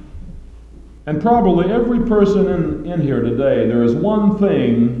 And probably every person in here today, there is one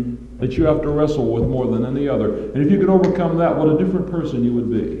thing that you have to wrestle with more than any other. And if you could overcome that, what a different person you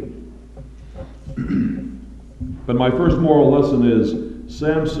would be. But my first moral lesson is,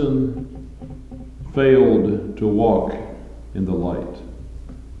 Samson failed to walk in the light.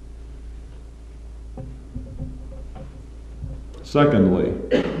 Secondly,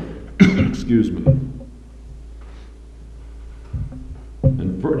 excuse me,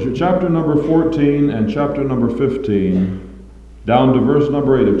 in chapter number 14 and chapter number 15, down to verse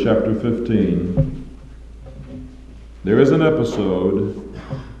number 8 of chapter 15, there is an episode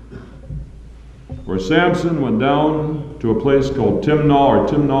where Samson went down to a place called Timnah or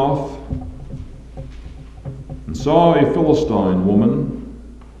Timnoth and saw a Philistine woman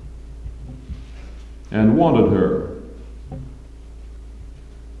and wanted her,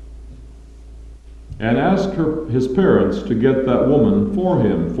 and asked his parents to get that woman for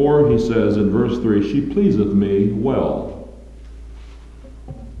him. For, he says in verse 3, she pleaseth me well.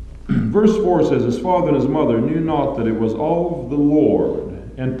 Verse 4 says, his father and his mother knew not that it was of the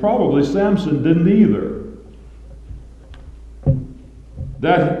Lord. And probably Samson didn't either.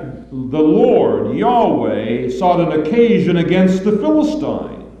 That the Lord, Yahweh, sought an occasion against the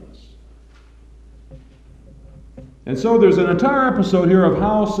Philistines. And so there's an entire episode here of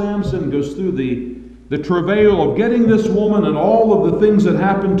how Samson goes through the travail of getting this woman and all of the things that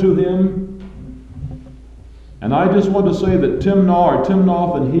happened to him. And I just want to say that Timnah or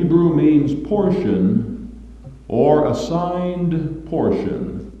Timnoth in Hebrew means portion or assigned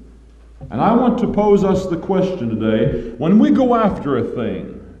portion. And I want to pose us the question today, when we go after a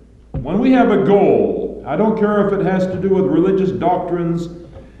thing, when we have a goal, I don't care if it has to do with religious doctrines,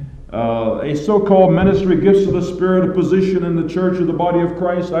 a so-called ministry, gifts of the Spirit, a position in the church or the body of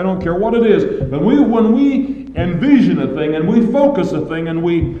Christ, I don't care what it is. But when we envision a thing and we focus a thing and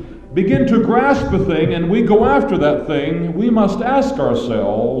we begin to grasp a thing and we go after that thing, we must ask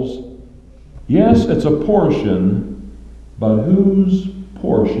ourselves, yes, it's a portion, but whose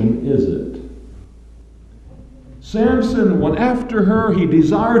portion is it? Samson went after her. He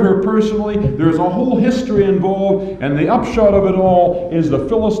desired her personally. There's a whole history involved, and the upshot of it all is the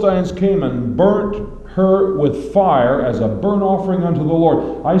Philistines came and burnt her with fire as a burnt offering unto the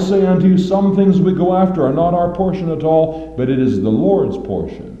Lord. I say unto you, some things we go after are not our portion at all, but it is the Lord's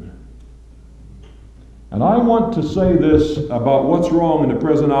portion. And I want to say this about what's wrong in the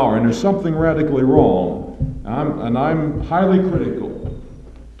present hour, and there's something radically wrong. I'm highly critical,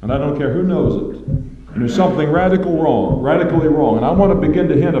 and I don't care who knows it. And there's something radically wrong, and I want to begin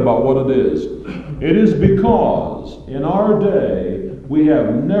to hint about what it is. It is because in our day we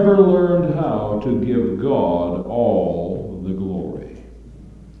have never learned how to give God all the glory.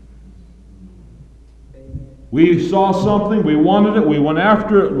 We saw something, we wanted it, we went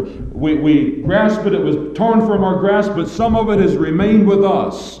after it, we grasped it, it was torn from our grasp, but some of it has remained with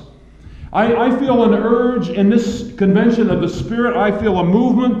us. I feel an urge in this convention of the Spirit. I feel a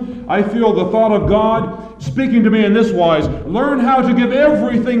movement. I feel the thought of God speaking to me in this wise. Learn how to give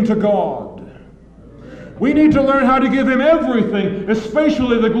everything to God. We need to learn how to give Him everything,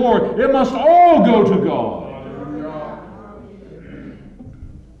 especially the glory. It must all go to God.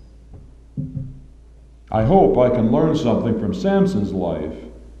 I hope I can learn something from Samson's life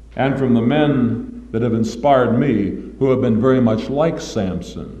and from the men that have inspired me who have been very much like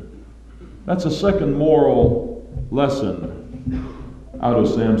Samson. That's a second moral lesson out of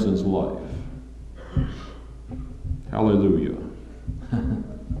Samson's life. Hallelujah.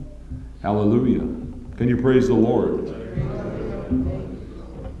 Hallelujah. Can you praise the Lord?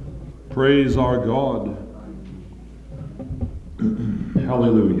 Praise our God.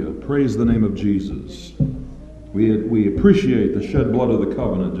 Hallelujah. Praise the name of Jesus. We appreciate the shed blood of the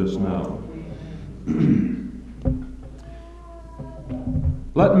covenant just now.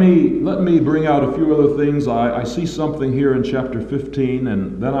 Let me bring out a few other things. I see something here in chapter 15,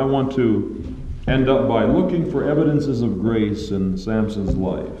 and then I want to end up by looking for evidences of grace in Samson's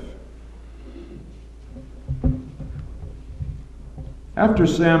life. After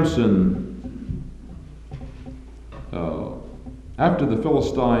Samson, after the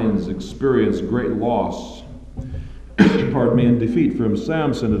Philistines experienced great loss, and defeat from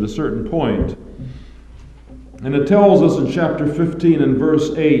Samson at a certain point, and it tells us in chapter 15 and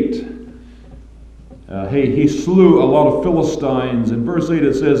verse 8, he slew a lot of Philistines. In verse 8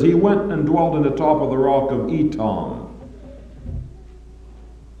 it says, he went and dwelt in the top of the rock of Etam.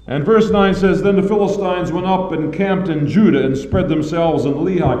 And verse 9 says, then the Philistines went up and camped in Judah and spread themselves in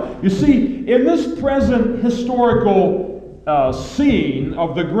Lehi. You see, in this present historical scene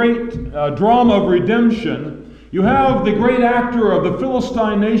of the great drama of redemption, you have the great actor of the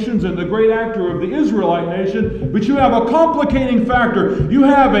Philistine nations and the great actor of the Israelite nation, but you have a complicating factor. You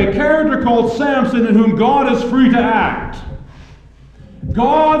have a character called Samson in whom God is free to act.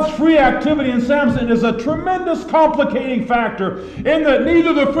 God's free activity in Samson is a tremendous complicating factor in that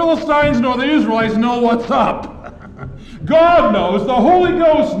neither the Philistines nor the Israelites know what's up. God knows, the Holy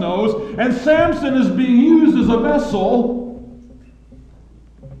Ghost knows, and Samson is being used as a vessel.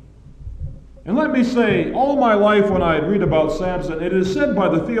 And let me say, all my life when I read about Samson, it is said by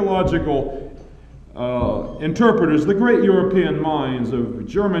the theological interpreters, the great European minds of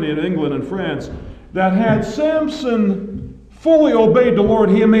Germany and England and France, that had Samson fully obeyed the Lord,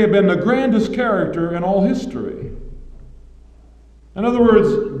 he may have been the grandest character in all history. In other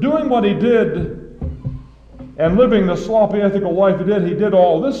words, doing what he did and living the sloppy ethical life he did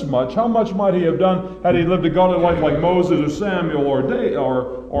all this much. How much might he have done had he lived a godly life like Moses or Samuel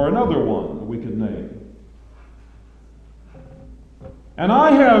or another one we could name? And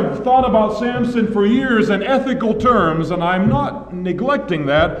I have thought about Samson for years in ethical terms, and I'm not neglecting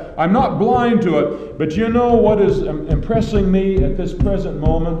that. I'm not blind to it. But you know what is impressing me at this present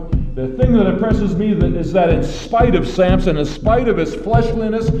moment? The thing that impresses me is that in spite of Samson, in spite of his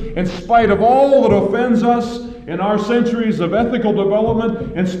fleshliness, in spite of all that offends us in our centuries of ethical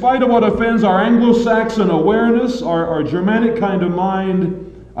development, in spite of what offends our Anglo-Saxon awareness, our Germanic kind of mind,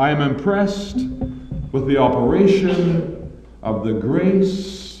 I am impressed with the operation of the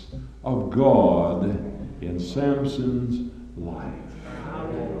grace of God in Samson's life.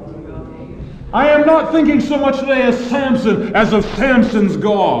 I am not thinking so much today as Samson as of Samson's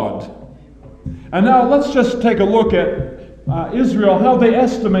God. And now let's just take a look at Israel, how they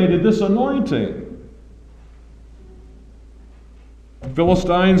estimated this anointing.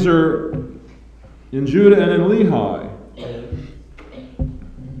 Philistines are in Judah and in Lehi.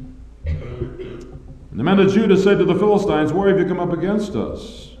 And the men of Judah said to the Philistines, where have you come up against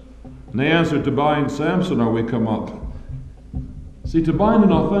us? And they answered, to bind Samson are we come up. See, to bind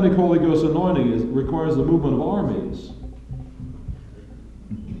an authentic Holy Ghost anointing requires the movement of armies.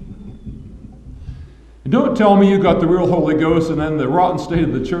 And don't tell me you got the real Holy Ghost and then the rotten state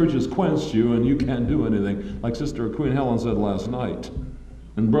of the church has quenched you and you can't do anything, like Sister Queen Helen said last night,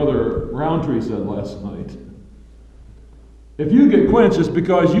 and Brother Roundtree said last night. If you get quenched, it's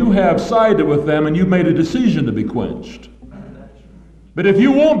because you have sided with them and you made a decision to be quenched. But if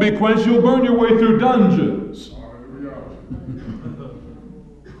you won't be quenched, you'll burn your way through dungeons.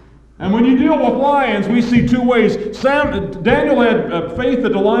 And when you deal with lions, we see two ways. Daniel had faith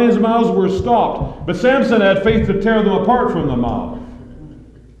that the lions' mouths were stopped, but Samson had faith to tear them apart from the mouth.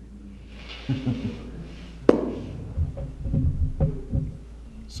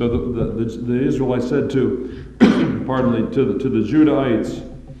 So the Israelites said to the Judahites,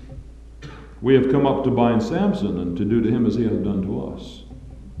 "We have come up to bind Samson and to do to him as he has done to us."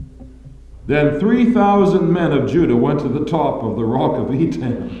 Then 3,000 men of Judah went to the top of the rock of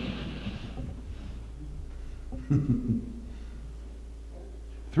Etam.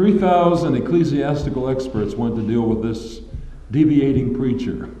 3,000 ecclesiastical experts went to deal with this deviating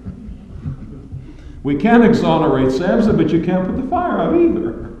preacher. We can't exonerate Samson, but you can't put the fire out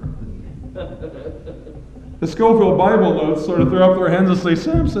either. The Schofield Bible Notes sort of throw up their hands and say,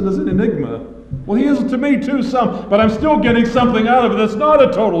 Samson is an enigma. Well, he is to me too, but I'm still getting something out of it that's not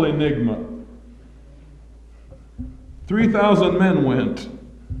a total enigma. 3,000 men went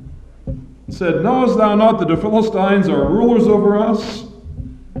and said, "Knowest thou not that the Philistines are rulers over us?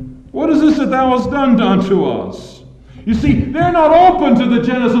 What is this that thou hast done unto us?" You see, they're not open to the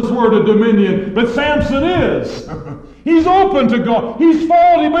Genesis word of dominion, but Samson is. He's open to God. He's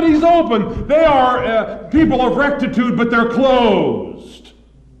faulty, but he's open. They are people of rectitude, but they're closed.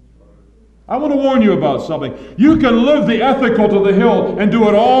 I want to warn you about something. You can live the ethical to the hill and do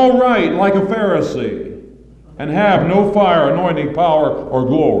it all right like a Pharisee and have no fire, anointing, power, or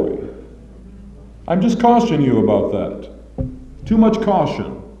glory. I'm just cautioning you about that. Too much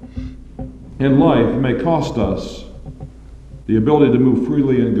caution in life may cost us the ability to move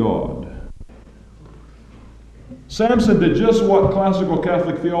freely in God. Samson did just what classical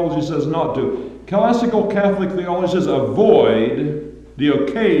Catholic theology says not to. Classical Catholic theology says avoid the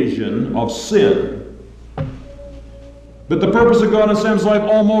occasion of sin. But the purpose of God in Samson's life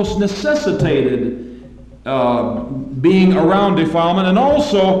almost necessitated being around defilement, and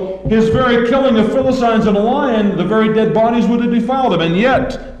also his very killing of Philistines and a lion, the very dead bodies would have defiled him. And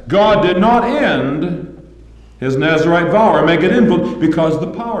yet, God did not end his Nazirite vow or make it invalid because the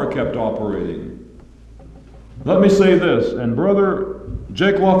power kept operating. Let me say this, and Brother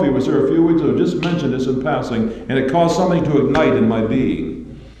Jake Luffy was here a few weeks ago, just mentioned this in passing, and it caused something to ignite in my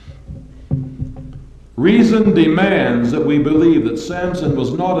being. Reason demands that we believe that Samson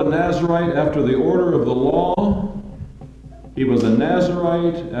was not a Nazirite after the order of the law. He was a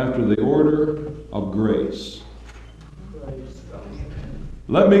Nazirite after the order of grace.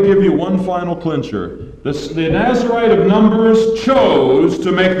 Let me give you one final clincher. The Nazirite of Numbers chose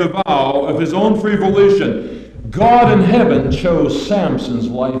to make the vow of his own free volition. God in heaven chose Samson's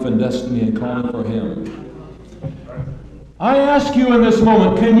life and destiny and calling for him. I ask you in this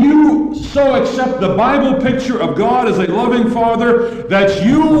moment, can you so accept the Bible picture of God as a loving Father that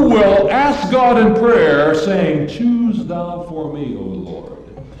you will ask God in prayer saying, "Choose thou for me, O Lord"?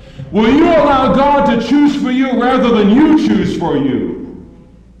 Will you allow God to choose for you rather than you choose for you?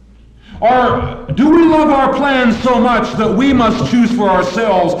 Or do we love our plans so much that we must choose for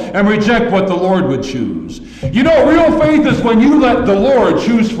ourselves and reject what the Lord would choose? You know, real faith is when you let the Lord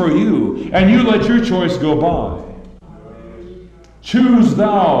choose for you and you let your choice go by. Choose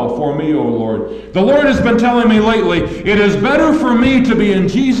thou for me, O Lord. The Lord has been telling me lately, it is better for me to be in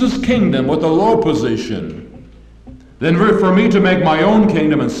Jesus' kingdom with a low position than for me to make my own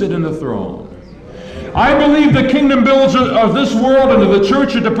kingdom and sit in the throne. I believe the kingdom builders of this world and of the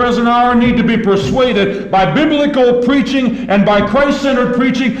church at the present hour need to be persuaded by biblical preaching and by Christ-centered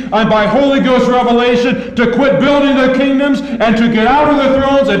preaching and by Holy Ghost revelation to quit building their kingdoms and to get out of their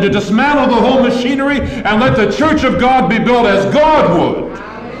thrones and to dismantle the whole machinery and let the church of God be built as God would.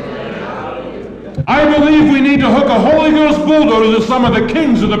 I believe we need to hook a Holy Ghost bulldozer to some of the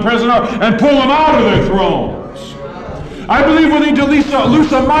kings of the present hour and pull them out of their thrones. I believe we need to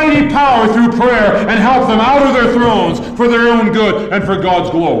loose a mighty power through prayer and help them out of their thrones for their own good and for God's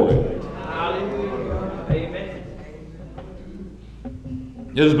glory. Amen.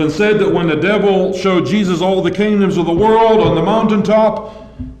 It has been said that when the devil showed Jesus all the kingdoms of the world on the mountaintop,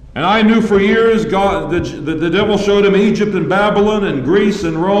 and I knew for years the devil showed him Egypt and Babylon and Greece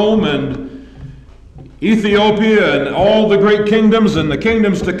and Rome and Ethiopia and all the great kingdoms and the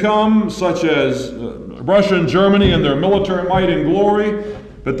kingdoms to come, such as Russia and Germany and their military might and glory.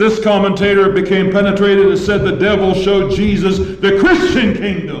 But this commentator became penetrated and said the devil showed Jesus the Christian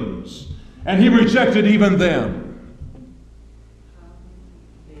kingdoms And he rejected even them.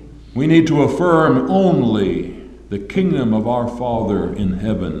 We need to affirm only the kingdom of our Father in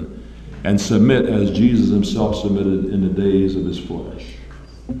heaven and submit as Jesus himself submitted in the days of his flesh.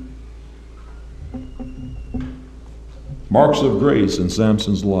 Marks of grace in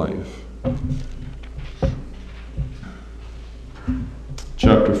Samson's life.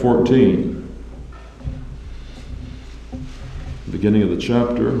 Chapter 14. Beginning of the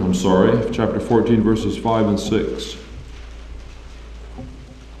chapter, chapter 14, verses 5 and 6.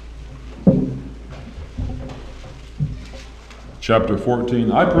 Chapter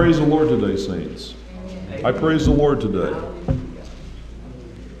 14. I praise the Lord today, saints. I praise the Lord today.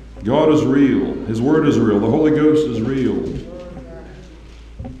 God is real. His word is real. The Holy Ghost is real.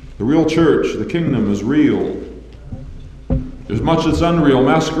 The real church, the kingdom is real. There's much that's unreal,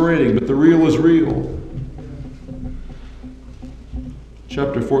 masquerading, but the real is real.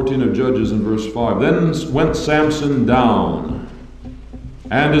 Chapter 14 of Judges in verse 5. Then went Samson down,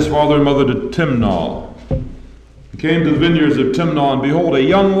 and his father and mother to Timnah. He came to the vineyards of Timnah, and behold, a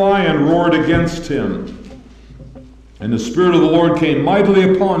young lion roared against him. And the Spirit of the Lord came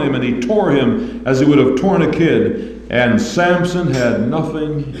mightily upon him, and he tore him as he would have torn a kid. And Samson had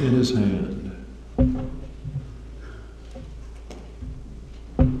nothing in his hand.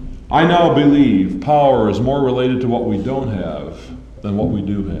 I now believe power is more related to what we don't have than what we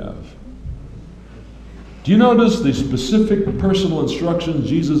do have. Do you notice the specific personal instructions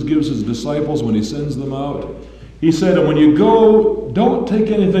Jesus gives his disciples when he sends them out? He said, and when you go, don't take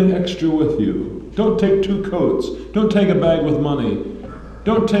anything extra with you. Don't take 2 coats. Don't take a bag with money.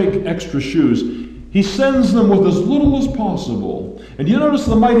 Don't take extra shoes. He sends them with as little as possible. And you notice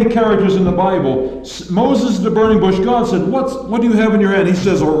the mighty characters in the Bible. Moses, the burning bush, God said, what do you have in your hand? He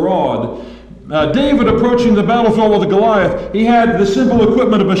says, a rod. David approaching the battlefield with Goliath, he had the simple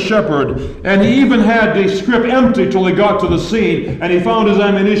equipment of a shepherd, and he even had the scrip empty till he got to the scene, and he found his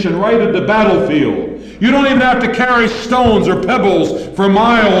ammunition right at the battlefield. You don't even have to carry stones or pebbles for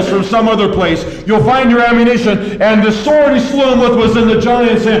miles from some other place. You'll find your ammunition, and the sword he slew him with was in the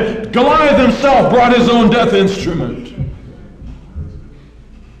giant's hand. Goliath himself brought his own death instrument.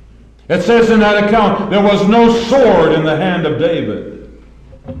 It says in that account, there was no sword in the hand of David.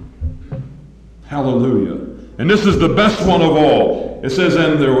 Hallelujah. And this is the best one of all. It says,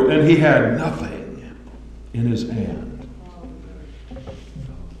 and he had nothing in his hand.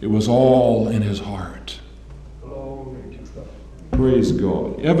 It was all in his heart. Praise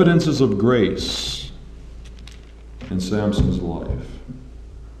God. Evidences of grace in Samson's life.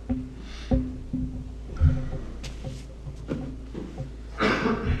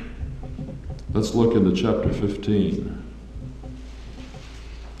 Let's look into chapter 15.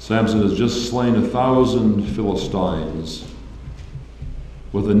 Samson has just slain 1,000 Philistines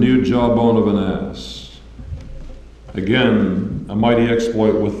with a new jawbone of an ass. Again, a mighty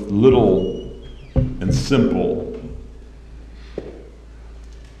exploit with little and simple.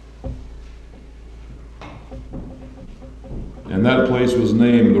 And that place was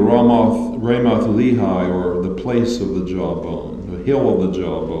named Ramoth Lehi, or the place of the jawbone, the hill of the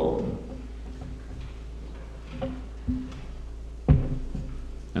jawbone.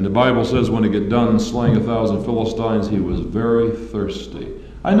 And the Bible says when he got done slaying 1,000 Philistines, he was very thirsty.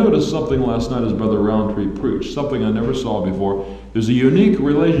 I noticed something last night as Brother Roundtree preached, something I never saw before. There's a unique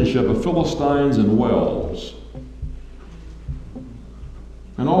relationship of Philistines and wells.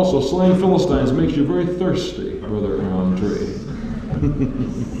 And also, slaying Philistines makes you very thirsty, Brother Roundtree.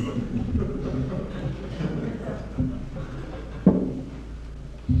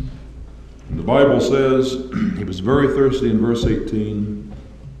 The Bible says he was very thirsty in verse 18.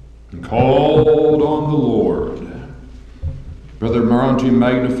 And called on the Lord. Brother Roundtree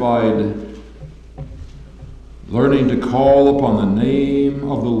magnified learning to call upon the name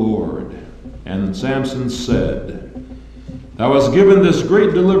of the Lord. And Samson said, Thou hast given this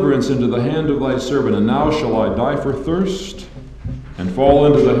great deliverance into the hand of thy servant, and now shall I die for thirst, and fall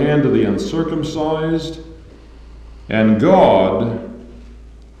into the hand of the uncircumcised. And God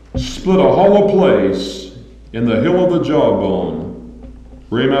split a hollow place in the hill of the jawbone,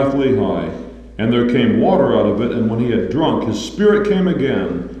 Ramoth Lehi, and there came water out of it, and when he had drunk, his spirit came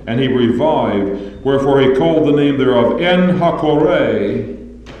again, and he revived, wherefore he called the name thereof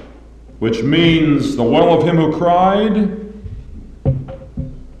En-Hakkore, which means the well of him who cried,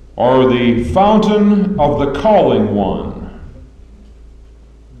 or the fountain of the calling one.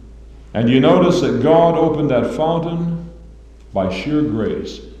 And you notice that God opened that fountain by sheer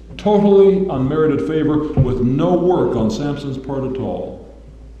grace, totally unmerited favor, with no work on Samson's part at all.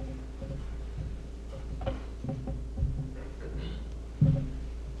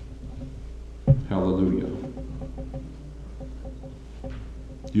 Hallelujah.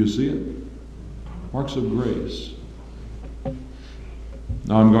 Do you see it? Marks of grace.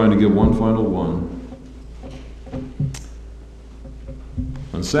 Now I'm going to give one final one.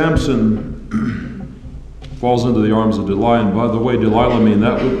 When Samson falls into the arms of Delilah, and by the way, Delilah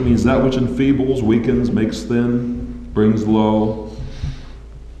means that which enfeebles, weakens, makes thin, brings low.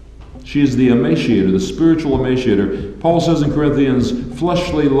 She is the emaciator, the spiritual emaciator. Paul says in Corinthians,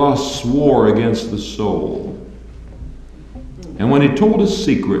 fleshly lusts war against the soul. And when he told his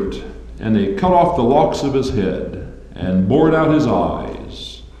secret, and they cut off the locks of his head, and bored out his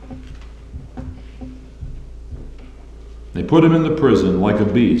eyes, they put him in the prison like a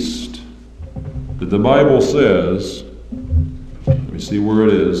beast. But the Bible says, let me see where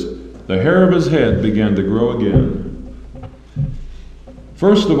it is, the hair of his head began to grow again.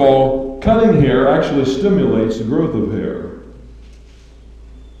 First of all, cutting hair actually stimulates the growth of hair.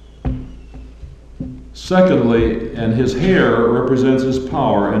 Secondly, and his hair represents his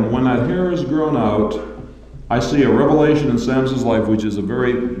power, and when that hair is grown out, I see a revelation in Samson's life, which is a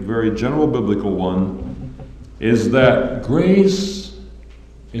very, very general biblical one, is that grace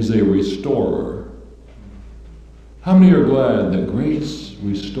is a restorer. How many are glad that grace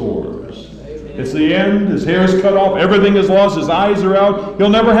restores? It's the end, his hair is cut off, everything is lost, his eyes are out, he'll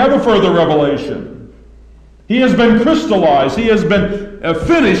never have a further revelation. He has been crystallized, he has been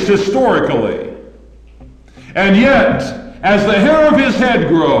finished historically. And yet, as the hair of his head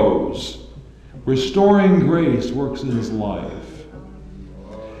grows, restoring grace works in his life.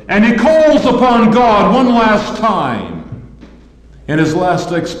 And he calls upon God one last time. And his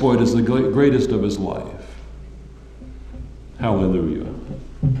last exploit is the greatest of his life. Hallelujah.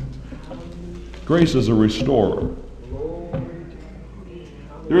 Grace is a restorer.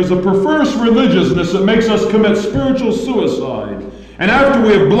 There is a perverse religiousness that makes us commit spiritual suicide. And after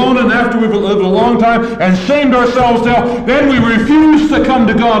we have blown it, and after we've lived a long time and shamed ourselves down, then we refuse to come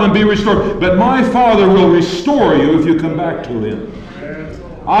to God and be restored. But my Father will restore you if you come back to Him.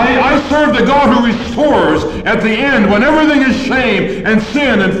 I serve the God who restores at the end when everything is shame and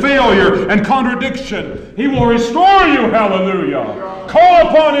sin and failure and contradiction. He will restore you, hallelujah. Call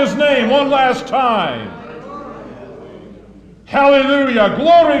upon His name one last time. Hallelujah.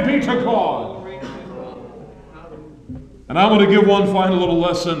 Glory be to God. And I want to give one final little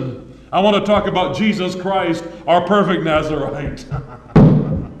lesson. I want to talk about Jesus Christ, our perfect Nazarite.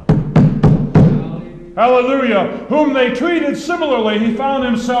 Hallelujah. Whom they treated similarly, he found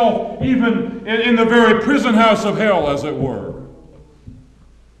himself even in the very prison house of hell, as it were.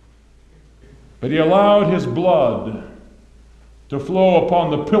 But he allowed his blood to flow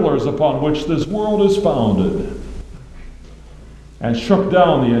upon the pillars upon which this world is founded, and shook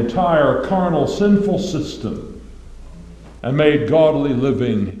down the entire carnal, sinful system, and made godly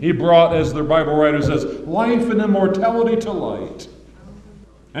living. He brought, as the Bible writer says, life and immortality to light.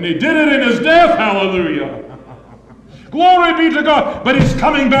 And he did it in his death, hallelujah. Glory be to God. But he's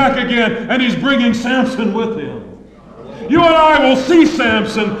coming back again, and he's bringing Samson with him. You and I will see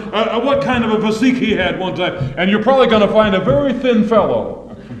Samson, what kind of a physique he had one time. And you're probably going to find a very thin fellow.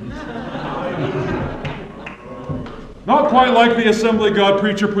 Not quite like the Assembly of God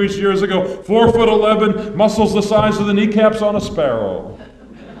preacher preached years ago, 4'11", muscles the size of the kneecaps on a sparrow.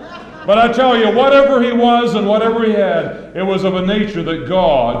 But I tell you, whatever he was and whatever he had, it was of a nature that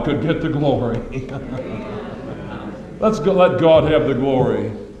God could get the glory. Let God have the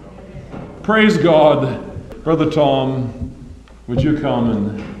glory. Praise God. Brother Tom, would you come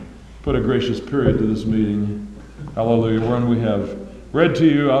and put a gracious period to this meeting? Hallelujah. Wherein we have read to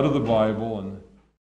you out of the Bible.